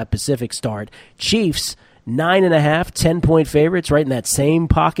 12:05 Pacific start. Chiefs, 9.5, 10-point favorites, right in that same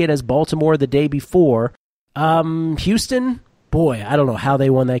pocket as Baltimore the day before. Houston, boy, I don't know how they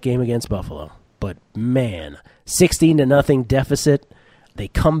won that game against Buffalo. But, man, 16-0 deficit. They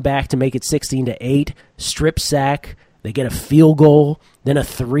come back to make it 16-8. Strip sack. They get a field goal, then a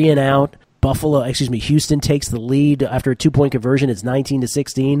 3-and-out. Houston takes the lead after a 2-point conversion. It's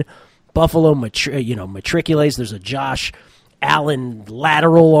 19-16. Buffalo matriculates. There's a Josh Allen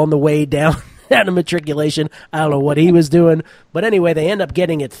lateral on the way down to matriculation. I don't know what he was doing. But anyway, they end up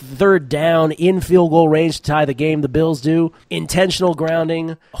getting it third down in field goal range to tie the game. The Bills do. Intentional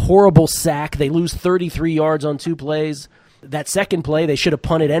grounding. Horrible sack. They lose 33 yards on 2 plays. That second play, they should have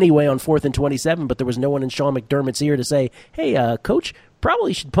punted anyway on 4th and 27, but there was no one in Sean McDermott's ear to say, hey, coach,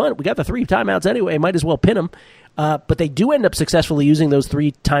 probably should punt. We got the 3 timeouts anyway. Might as well pin them. But they do end up successfully using those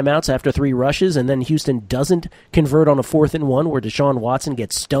 3 timeouts after 3 rushes, and then Houston doesn't convert on a 4th and 1 where Deshaun Watson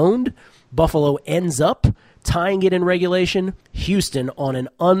gets stoned. Buffalo ends up tying it in regulation. Houston, on an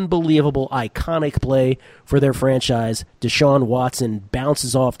unbelievable, iconic play for their franchise, Deshaun Watson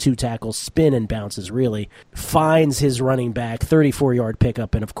bounces off 2 tackles, spin and bounces, really, finds his running back, 34-yard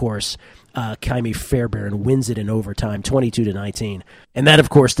pickup, and, of course, Ka'imi Fairbairn wins it in overtime, 22-19. And that, of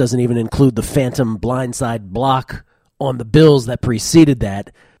course, doesn't even include the phantom blindside block on the Bills that preceded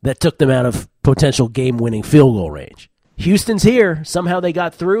that took them out of potential game-winning field goal range. Houston's here. Somehow they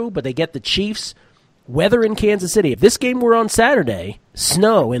got through, but they get the Chiefs. Weather in Kansas City. If this game were on Saturday,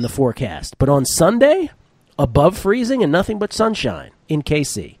 snow in the forecast. But on Sunday, above freezing and nothing but sunshine in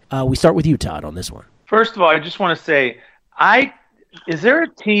KC. We start with you, Todd, on this one. First of all, I just want to say, is there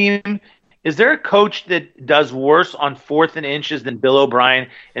a coach that does worse on 4th and inches than Bill O'Brien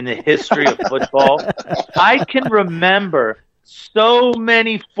in the history of football? I can remember so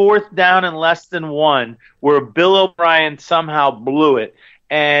many 4th down and less than 1 where Bill O'Brien somehow blew it.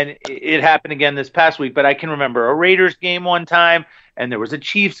 And it happened again this past week. But I can remember a Raiders game one time, and there was a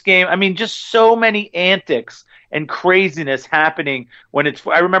Chiefs game. I mean, just so many antics and craziness happening when it's.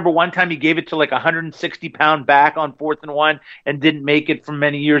 I remember one time he gave it to like a 160-pound back on 4th and 1 and didn't make it from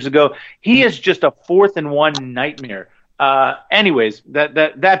many years ago. He is just a 4th and 1 nightmare. Anyways,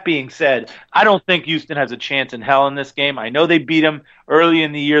 that being said, I don't think Houston has a chance in hell in this game. I know they beat them early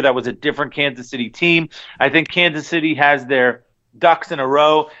in the year. That was a different Kansas City team. I think Kansas City has their ducks in a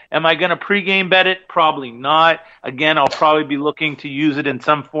row. Am I going to pregame bet it? Probably not. Again, I'll probably be looking to use it in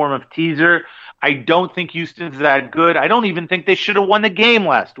some form of teaser. I don't think Houston's that good. I don't even think they should have won the game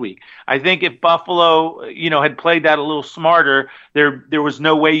last week. I think if Buffalo, had played that a little smarter, there was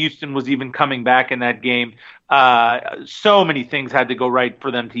no way Houston was even coming back in that game. So many things had to go right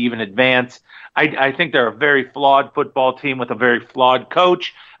for them to even advance. I think they're a very flawed football team with a very flawed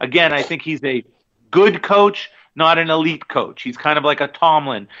coach. Again, I think he's a good coach, not an elite coach. He's kind of like a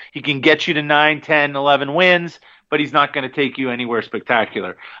Tomlin. He can get you to 9, 10, 11 wins, but he's not going to take you anywhere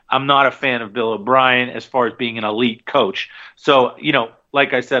spectacular. I'm not a fan of Bill O'Brien as far as being an elite coach. So,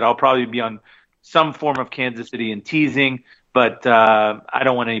 like I said, I'll probably be on some form of Kansas City and teasing, but I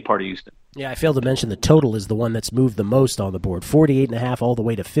don't want any part of Houston. Yeah, I failed to mention the total is the one that's moved the most on the board. 48.5 all the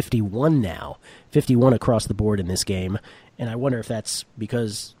way to 51 now. 51 across the board in this game. And I wonder if that's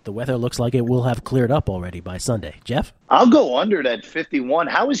because the weather looks like it will have cleared up already by Sunday. Jeff? I'll go under that 51.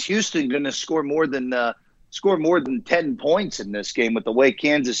 How is Houston going to score more than 10 points in this game with the way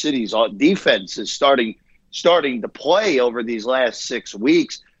Kansas City's defense is starting to play over these last 6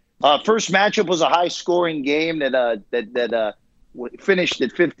 weeks? First matchup was a high-scoring game that finished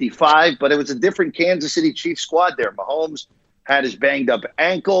at 55, but it was a different Kansas City Chiefs squad there. Mahomes had his banged-up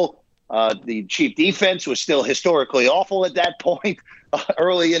ankle. The Chief defense was still historically awful at that point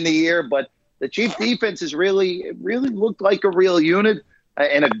early in the year, but the Chief defense has really looked like a real unit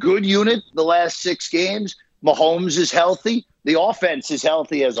and a good unit the last 6 games. Mahomes is healthy. The offense is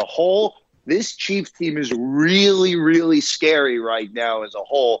healthy as a whole. This Chiefs team is really, really scary right now as a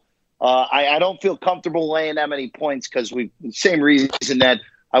whole. I don't feel comfortable laying that many points because the same reason that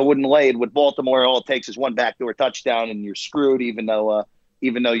I wouldn't lay it with Baltimore. All it takes is one backdoor touchdown and you're screwed, even though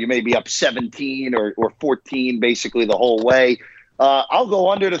you may be up 17 or 14 basically the whole way. I'll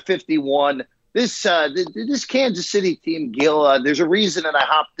go under the 51. This Kansas City team, Gil, there's a reason that I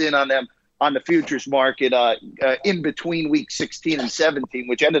hopped in on them on the futures market in between week 16 and 17,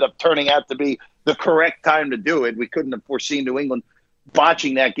 which ended up turning out to be the correct time to do it. We couldn't have foreseen New England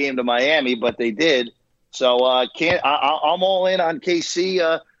botching that game to Miami, but they did. So I'm all in on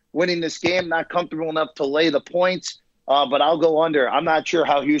KC winning this game. Not comfortable enough to lay the points. But I'll go under. I'm not sure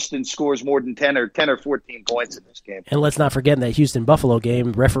how Houston scores more than 10 or 14 points in this game. And let's not forget in that Houston-Buffalo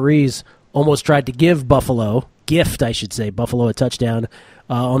game, referees almost tried to give Buffalo a touchdown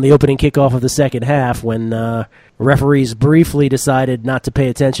on the opening kickoff of the second half when referees briefly decided not to pay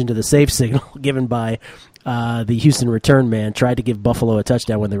attention to the safe signal given by the Houston return man, tried to give Buffalo a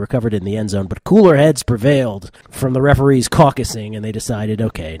touchdown when they recovered it in the end zone. But cooler heads prevailed from the referees caucusing, and they decided,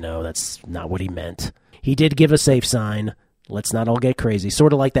 okay, no, that's not what he meant. He did give a safe sign. Let's not all get crazy.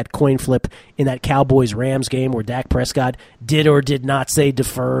 Sort of like that coin flip in that Cowboys-Rams game where Dak Prescott did or did not say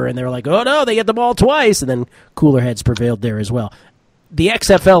defer, and they were like, oh, no, they get the ball twice, and then cooler heads prevailed there as well. The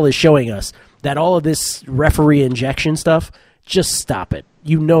XFL is showing us that all of this referee injection stuff, just stop it.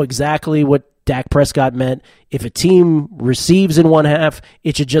 You know exactly what Dak Prescott meant. If a team receives in one half,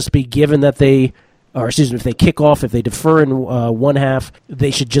 it should just be given that if they kick off, if they defer in one half,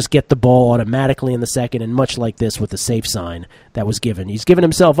 they should just get the ball automatically in the second, and much like this with the safe sign that was given. He's given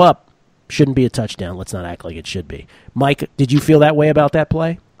himself up. Shouldn't be a touchdown. Let's not act like it should be. Mike, did you feel that way about that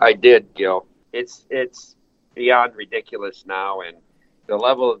play? I did, Gil. It's beyond ridiculous now, and the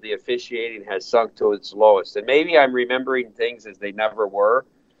level of the officiating has sunk to its lowest. And maybe I'm remembering things as they never were,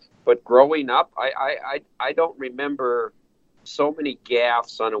 but growing up, I don't remember so many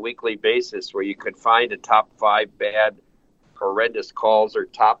gaffes on a weekly basis where you could find a top 5 bad, horrendous calls or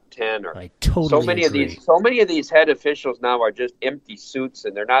top 10. Or I totally agree. So many of these head officials now are just empty suits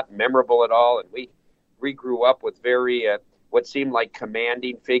and they're not memorable at all. And we grew up with very what seemed like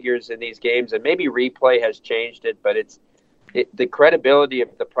commanding figures in these games, and maybe replay has changed it, but the credibility of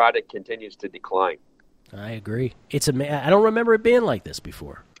the product continues to decline. I agree. I don't remember it being like this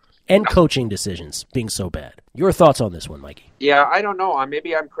before. And coaching decisions being so bad. Your thoughts on this one, Mikey? Yeah, I don't know.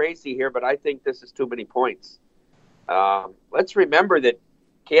 Maybe I'm crazy here, but I think this is too many points. Let's remember that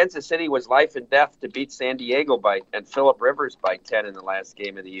Kansas City was life and death to beat San Diego and Phillip Rivers by 10 in the last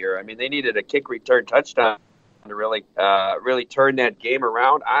game of the year. I mean, they needed a kick return touchdown to really turn that game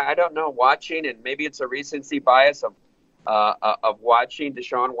around. I don't know. Watching, and maybe it's a recency bias of watching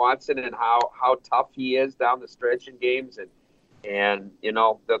Deshaun Watson and how tough he is down the stretch in games, and you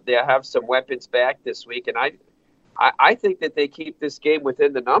know, they'll have some weapons back this week, and I think that they keep this game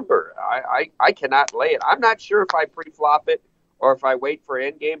within the number. I cannot lay it. I'm not sure if I pre-flop it or if I wait for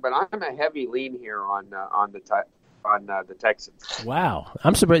endgame, but I'm a heavy lean here on the Texans. Wow,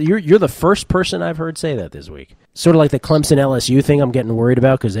 I'm surprised. You're the first person I've heard say that this week. Sort of like the Clemson LSU thing. I'm getting worried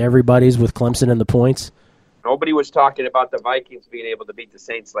about because everybody's with Clemson and the points. Nobody was talking about the Vikings being able to beat the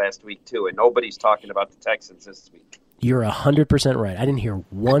Saints last week too, and nobody's talking about the Texans this week. You're 100% right. I didn't hear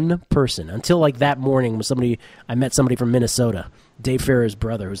one person until like that morning when I met somebody from Minnesota, Dave Farrer's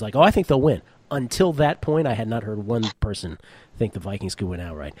brother, who's like, oh, I think they'll win. Until that point, I had not heard one person think the Vikings could win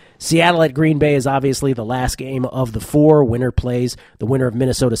outright. Seattle at Green Bay is obviously the last game of the 4. Winner plays the winner of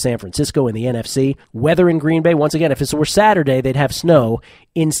Minnesota-San Francisco in the NFC. Weather in Green Bay, once again, if it were Saturday, they'd have snow.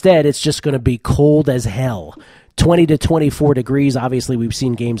 Instead, it's just going to be cold as hell. 20 to 24 degrees. Obviously, we've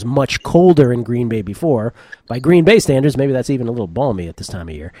seen games much colder in Green Bay before. By Green Bay standards, maybe that's even a little balmy at this time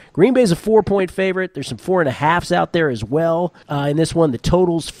of year. Green Bay's a 4-point favorite. There's some 4.5s out there as well. In this one, the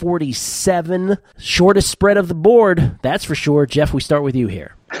total's 47. Shortest spread of the board, that's for sure. Jeff, we start with you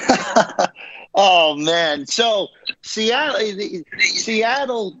here. Oh, man. So Seattle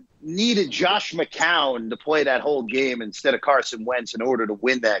needed Josh McCown to play that whole game instead of Carson Wentz in order to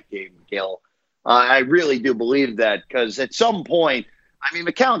win that game, Gil. I really do believe that, because at some point, I mean,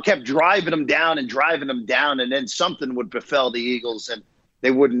 McCown kept driving them down, and then something would befell the Eagles, and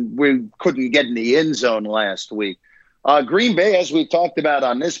we couldn't get in the end zone last week. Green Bay, as we talked about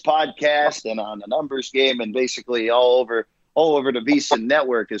on this podcast and on the Numbers Game, and basically all over the VSiN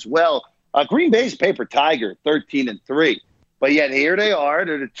network as well. Green Bay's paper tiger, 13-3, but yet here they are.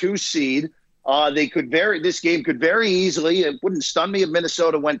 They're the 2 seed. This game could very easily. It wouldn't stun me if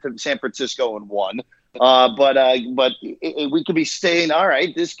Minnesota went to San Francisco and won. But we could be saying, all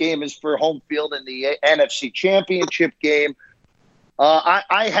right, this game is for home field in the NFC Championship game.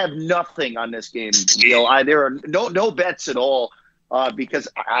 I have nothing on this game. There are no bets at all, because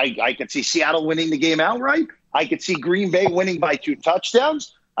I could see Seattle winning the game outright. I could see Green Bay winning by 2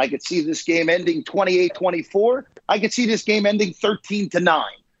 touchdowns. I could see this game ending 28-24. I could see this game ending 13-9.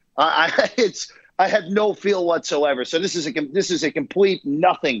 I have no feel whatsoever. So this is a complete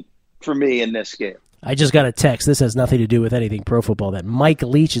nothing for me in this game. I just got a text. This has nothing to do with anything pro football. That Mike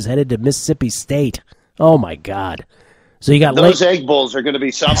Leach is headed to Mississippi State. Oh my God! So you got those Egg Bowls are going to be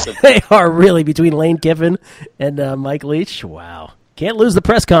something. They are really, between Lane Kiffin and Mike Leach. Wow, can't lose the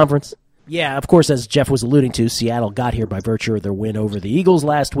press conference. Yeah, of course, as Jeff was alluding to, Seattle got here by virtue of their win over the Eagles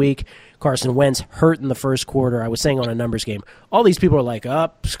last week. Carson Wentz hurt in the first quarter. I was saying on a Numbers Game, all these people are like,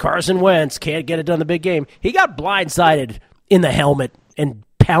 Carson Wentz can't get it done in the big game. He got blindsided in the helmet and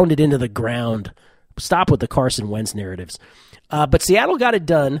pounded into the ground. Stop with the Carson Wentz narratives. But Seattle got it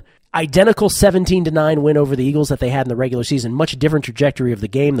done. Identical 17-9 win over the Eagles that they had in the regular season. Much different trajectory of the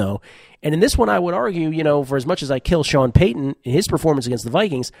game, though. And in this one, I would argue, for as much as I kill Sean Payton in his performance against the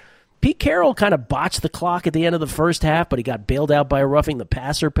Vikings, Pete Carroll kind of botched the clock at the end of the first half, but he got bailed out by a roughing the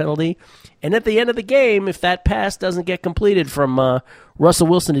passer penalty. And at the end of the game, if that pass doesn't get completed from Russell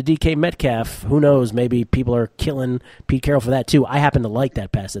Wilson to DK Metcalf, who knows, maybe people are killing Pete Carroll for that too. I happen to like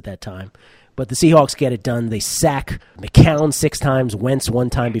that pass at that time. But the Seahawks get it done. They sack McCown 6 times, Wentz 1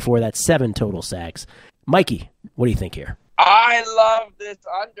 time before that, 7 total sacks. Mikey, what do you think here? I love this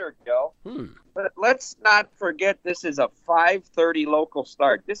under, Joe. But let's not forget this is a 5:30 local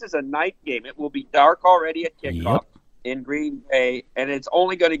start. This is a night game. It will be dark already at kickoff in Green Bay, and it's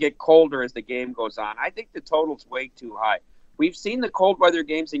only going to get colder as the game goes on. I think the total's way too high. We've seen the cold weather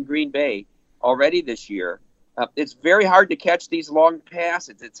games in Green Bay already this year. It's very hard to catch these long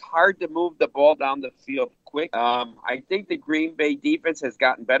passes. It's hard to move the ball down the field quick. I think the Green Bay defense has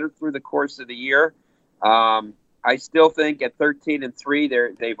gotten better through the course of the year. I still think at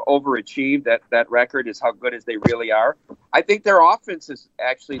 13-3, they've overachieved. That record is how good as they really are. I think their offense is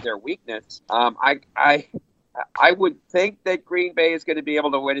actually their weakness. I would think that Green Bay is going to be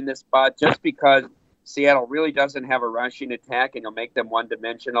able to win in this spot just because Seattle really doesn't have a rushing attack, and you'll make them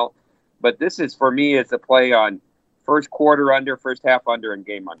one-dimensional. But this is, for me, is a play on first quarter under, first half under, and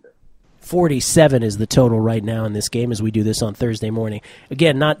game under. 47 is the total right now in this game as we do this on Thursday morning.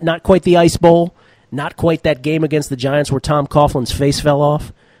 Again, not quite the Ice Bowl. Not quite that game against the Giants where Tom Coughlin's face fell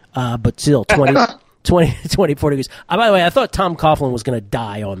off, but still 24 degrees. By the way, I thought Tom Coughlin was going to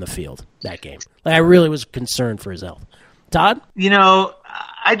die on the field that game. I really was concerned for his health. Todd?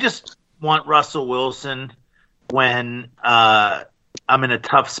 I just want Russell Wilson when I'm in a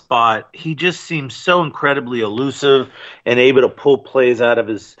tough spot. He just seems so incredibly elusive and able to pull plays out of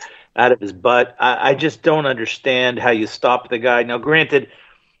his butt. I just don't understand how you stop the guy. Now, granted,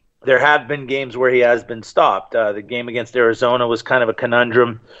 there have been games where he has been stopped. The game against Arizona was kind of a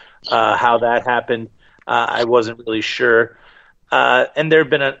conundrum. How that happened, I wasn't really sure. And there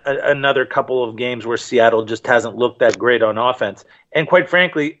have been another couple of games where Seattle just hasn't looked that great on offense. And quite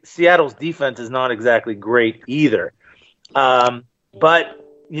frankly, Seattle's defense is not exactly great either. But,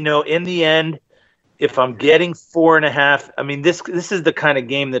 in the end, if I'm getting 4.5, this is the kind of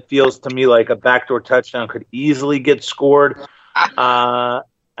game that feels to me like a backdoor touchdown could easily get scored.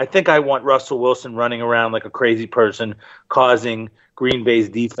 I think I want Russell Wilson running around like a crazy person, causing Green Bay's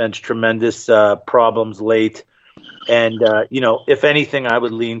defense tremendous problems late. And, if anything, I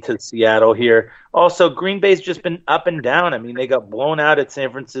would lean to Seattle here. Also, Green Bay's just been up and down. They got blown out at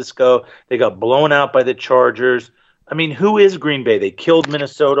San Francisco. They got blown out by the Chargers. Who is Green Bay? They killed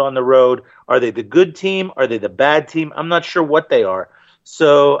Minnesota on the road. Are they the good team? Are they the bad team? I'm not sure what they are.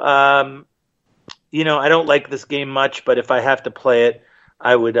 So, I don't like this game much, but if I have to play it,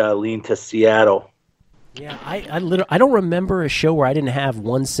 I would lean to Seattle. Yeah, I don't remember a show where I didn't have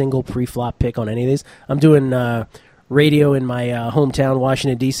one single pre-flop pick on any of these. I'm doing radio in my hometown,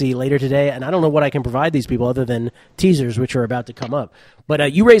 Washington, D.C. later today, and I don't know what I can provide these people other than teasers, which are about to come up.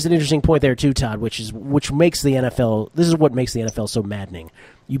 But you raised an interesting point there, too, Todd, which makes the NFL – this is what makes the NFL so maddening.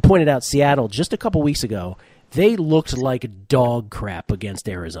 You pointed out Seattle just a couple weeks ago. They looked like dog crap against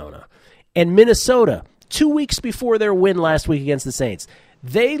Arizona. And Minnesota, 2 weeks before their win last week against the Saints,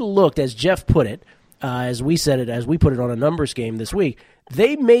 they looked, as Jeff put it, as we said it, as we put it on a numbers game this week,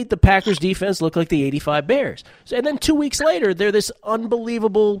 they made the Packers defense look like the 85 Bears. And then 2 weeks later, they're this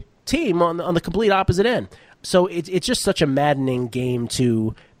unbelievable team on the complete opposite end. So it's just such a maddening game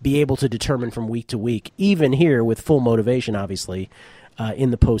to be able to determine from week to week, even here with full motivation, obviously,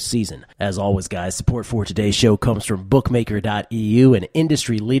 in the postseason. As always, guys, support for today's show comes from Bookmaker.eu, an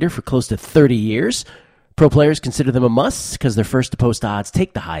industry leader for close to 30 years. Pro players consider them a must because they're first to post odds,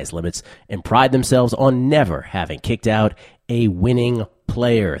 take the highest limits, and pride themselves on never having kicked out a winning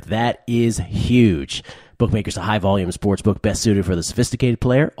player. That is huge. Bookmaker's a high-volume sportsbook best suited for the sophisticated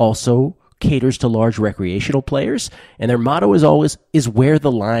player, also caters to large recreational players, and their motto is always is where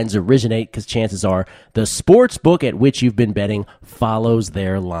the lines originate, because chances are the sports book at which you've been betting follows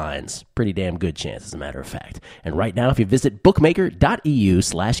their lines. Pretty damn good chance, as a matter of fact. And right now, if you visit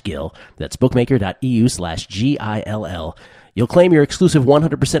bookmaker.eu/Gill, that's bookmaker.eu/GILL, you'll claim your exclusive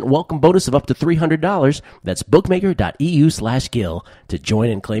 100% welcome bonus of up to $300. That's bookmaker.eu/Gill to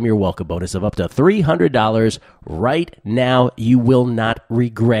join and claim your welcome bonus of up to $300 right now. You will not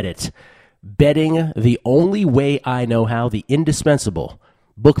regret it. Betting the only way I know how, the indispensable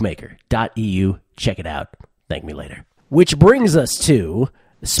bookmaker.eu. Check it out. Thank me later. Which brings us to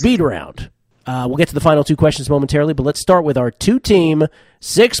the speed round. We'll get to the final two questions momentarily, but let's start with our two-team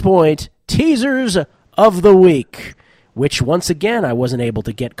 6-point teasers of the week, which once again I wasn't able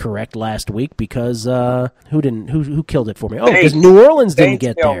to get correct last week because who killed it for me? Oh, because New Orleans didn't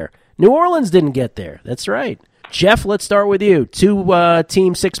get there. New Orleans didn't get there. That's right. Jeff, let's start with you.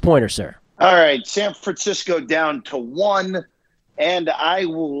 Two-team 6-pointers, sir. All right, San Francisco down to 1, and I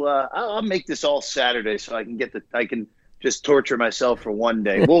will. I'll make this all Saturday so I can I can just torture myself for one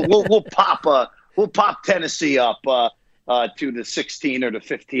day. We'll pop Tennessee up to the 16 or the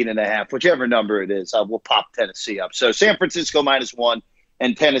 15.5, whichever number it is. We'll pop Tennessee up. So San Francisco -1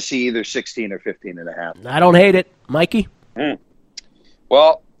 and Tennessee either 16 or 15.5. I don't hate it, Mikey.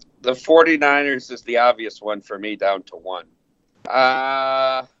 Well, the 49ers is the obvious one for me, down to 1.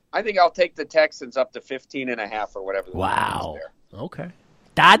 I think I'll take the Texans up to 15.5 or whatever. Wow. Okay.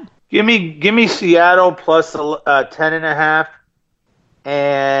 Dad? Give me Seattle plus 10.5,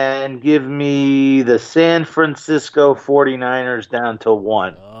 and give me the San Francisco 49ers down to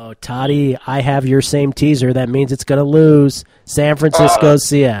 1. Oh, Toddy, I have your same teaser. That means it's going to lose. San Francisco,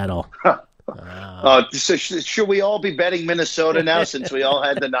 Seattle. So should we all be betting Minnesota now since we all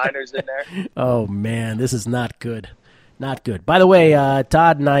had the Niners in there? Oh, man, this is not good. Not good. By the way,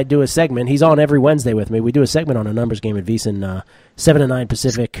 Todd and I do a segment. He's on every Wednesday with me. We do a segment on a numbers game at VSiN, 7 to 9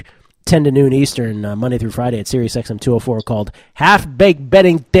 Pacific, 10 to noon Eastern, Monday through Friday at Sirius XM 204, called Half-Baked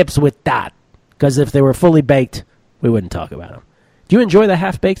Betting Tips with Todd. Because if they were fully baked, we wouldn't talk about them. Do you enjoy the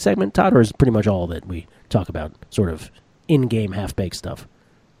half-baked segment, Todd, or is it pretty much all that we talk about, sort of in-game half-baked stuff?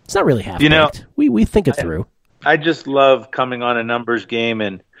 It's not really half-baked. We think it through. I just love coming on a numbers game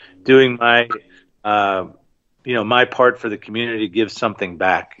and doing my my part for the community, give something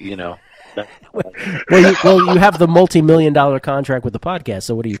back, Well, you have the multi-million-dollar contract with the podcast,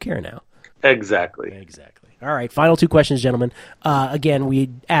 so what do you care now? Exactly. All right, final two questions, gentlemen. Again,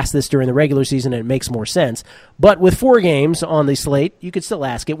 we asked this during the regular season, and it makes more sense. But with 4 games on the slate, you could still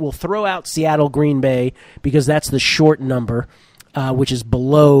ask it. We'll throw out Seattle, Green Bay, because that's the short number, which is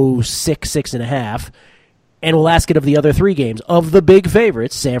below 6.5. And we'll ask it of the other 3 games. Of the big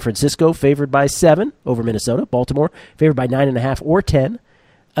favorites, San Francisco favored by 7 over Minnesota. Baltimore favored by 9.5 or 10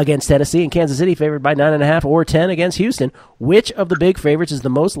 against Tennessee. And Kansas City favored by 9.5 or 10 against Houston. Which of the big favorites is the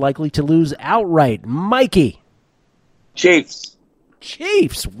most likely to lose outright? Mikey. Chiefs.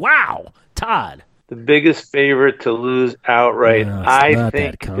 Wow. Todd. The biggest favorite to lose outright, I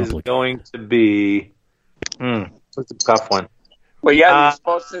think, is going to be it's a tough one. Well, yeah, you're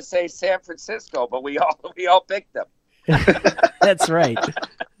supposed to say San Francisco, but we all picked them. That's right.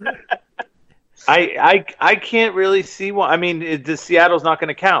 I can't really see one. I mean, Seattle's not going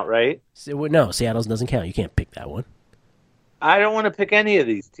to count, right? No, Seattle doesn't count. You can't pick that one. I don't want to pick any of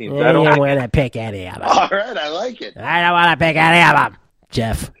these teams. I don't want to pick any of them. All right, I like it. I don't want to pick any of them.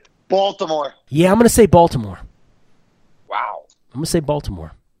 Jeff. Baltimore. Yeah, I'm going to say Baltimore. Wow. I'm going to say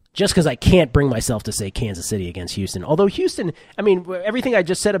Baltimore. Just because I can't bring myself to say Kansas City against Houston. Although Houston, I mean, everything I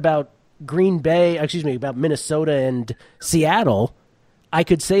just said about about Minnesota and Seattle, I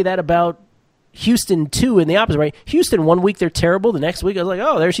could say that about Houston too in the opposite, right? Houston, 1 week they're terrible. The next week I was like,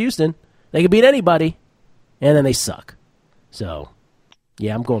 oh, there's Houston. They can beat anybody. And then they suck. So,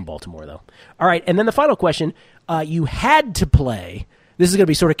 yeah, I'm going Baltimore, though. All right, and then the final question. You had to play. This is going to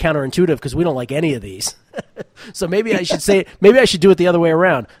be sort of counterintuitive because we don't like any of these. So maybe I should do it the other way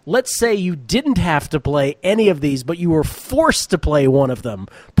around. Let's say you didn't have to play any of these, but you were forced to play one of them,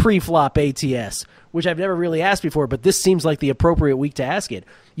 pre-flop ATS, which I've never really asked before, but this seems like the appropriate week to ask it.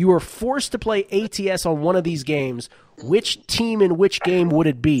 You were forced to play ATS on one of these games. Which team in which game would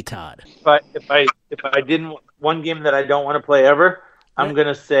it be, Todd? If I didn't one game that I don't want to play ever, I'm going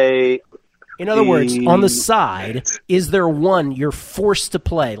to say. In other words, on the side, is there one you're forced to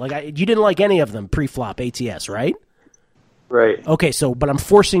play? You didn't like any of them pre-flop ATS, right? Right. Okay, but I'm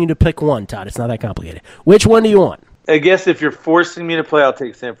forcing you to pick one, Todd. It's not that complicated. Which one do you want? I guess if you're forcing me to play, I'll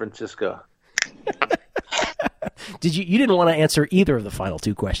take San Francisco. You didn't want to answer either of the final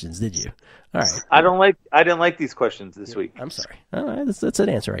two questions, did you? All right. I didn't like these questions this week. I'm sorry. All right, that's an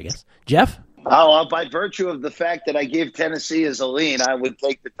answer, I guess. Jeff? Oh, by virtue of the fact that I gave Tennessee as a lean, I would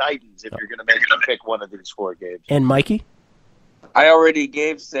take the Titans if you're going to make them pick one of these 4 games. And Mikey? I already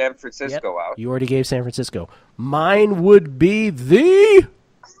gave San Francisco out. You already gave San Francisco. Mine would be the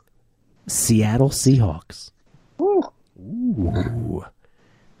Seattle Seahawks. Ooh.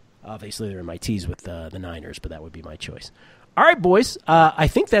 Obviously, they're in my tees with the Niners, but that would be my choice. All right, boys. I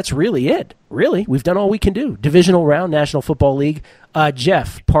think that's really it. Really, we've done all we can do. Divisional round, National Football League.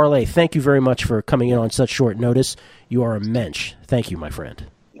 Jeff Parlay, thank you very much for coming in on such short notice. You are a mensch. Thank you, my friend.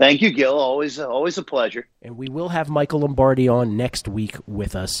 Thank you, Gil. Always a pleasure. And we will have Michael Lombardi on next week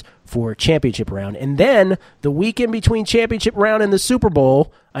with us for championship round. And then the week in between championship round and the Super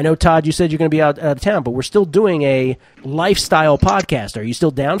Bowl, I know, Todd, you said you're going to be out of town, but we're still doing a lifestyle podcast. Are you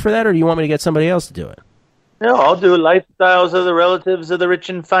still down for that, or do you want me to get somebody else to do it? No, I'll do Lifestyles of the Relatives of the Rich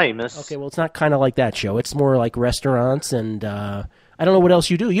and Famous. Okay, well, it's not kind of like that show. It's more like restaurants, and I don't know what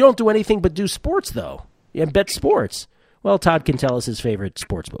else you do. You don't do anything but do sports, though. You bet sports. Well, Todd can tell us his favorite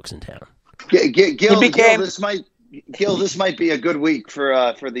sports books in town. Gil, this might be a good week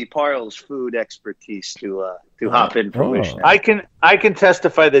for the Parles food expertise to hop in for Wish. I can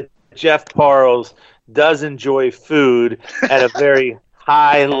testify that Jeff Parles does enjoy food at a very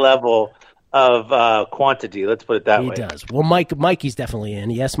high level of quantity. Let's put it that way. He does. Well, Mikey's definitely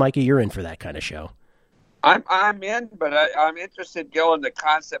in. Yes, Mikey, you're in for that kind of show. I'm in, but I'm interested, Gil, in the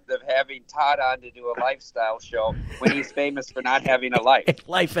concept of having Todd on to do a lifestyle show when he's famous for not having a life.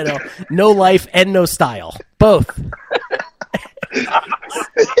 No life and no style. Both.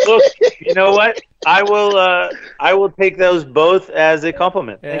 Look, you know what? I will take those both as a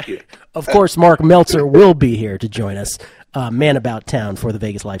compliment. Thank you. Of course, Mark Meltzer will be here to join us, man about town, for the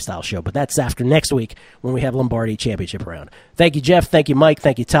Vegas Lifestyle Show. But that's after next week when we have Lombardi Championship round. Thank you, Jeff. Thank you, Mike.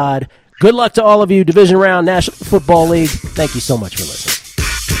 Thank you, Todd. Good luck to all of you. Division round, National Football League. Thank you so much for listening.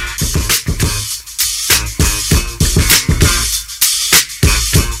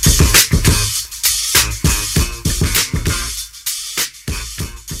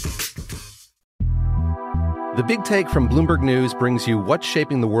 The Big Take from Bloomberg News brings you what's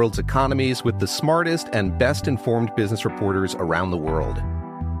shaping the world's economies with the smartest and best-informed business reporters around the world.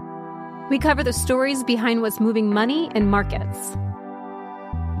 We cover the stories behind what's moving money and markets,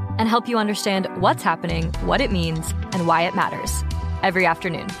 and help you understand what's happening, what it means, and why it matters every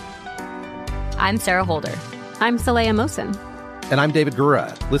afternoon. I'm Sarah Holder. I'm Saleha Mohsin. And I'm David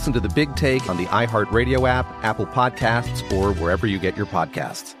Gura. Listen to The Big Take on the iHeartRadio app, Apple Podcasts, or wherever you get your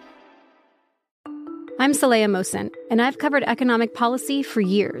podcasts. I'm Saleha Mohsin, and I've covered economic policy for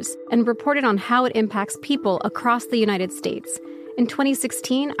years and reported on how it impacts people across the United States. In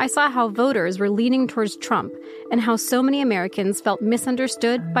 2016, I saw how voters were leaning towards Trump and how so many Americans felt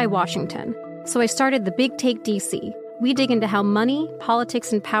misunderstood by Washington. So I started The Big Take DC. We dig into how money,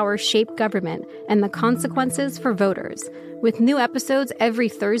 politics, and power shape government and the consequences for voters. With new episodes every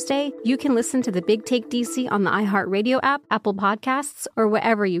Thursday, you can listen to The Big Take DC on the iHeartRadio app, Apple Podcasts, or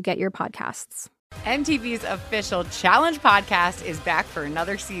wherever you get your podcasts. MTV's official Challenge podcast is back for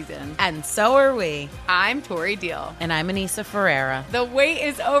another season. And so are we. I'm Tori Deal. And I'm Anissa Ferreira. The wait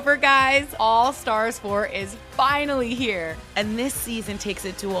is over, guys. All Stars 4 is finally here. And this season takes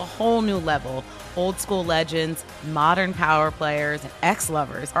it to a whole new level. Old school legends, modern power players, and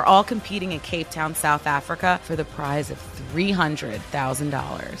ex-lovers are all competing in Cape Town, South Africa for the prize of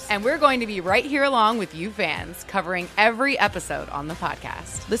 $300,000. And we're going to be right here along with you fans, covering every episode on the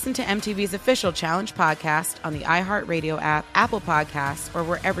podcast. Listen to MTV's official Challenge podcast on the iHeartRadio app, Apple Podcasts, or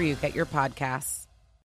wherever you get your podcasts.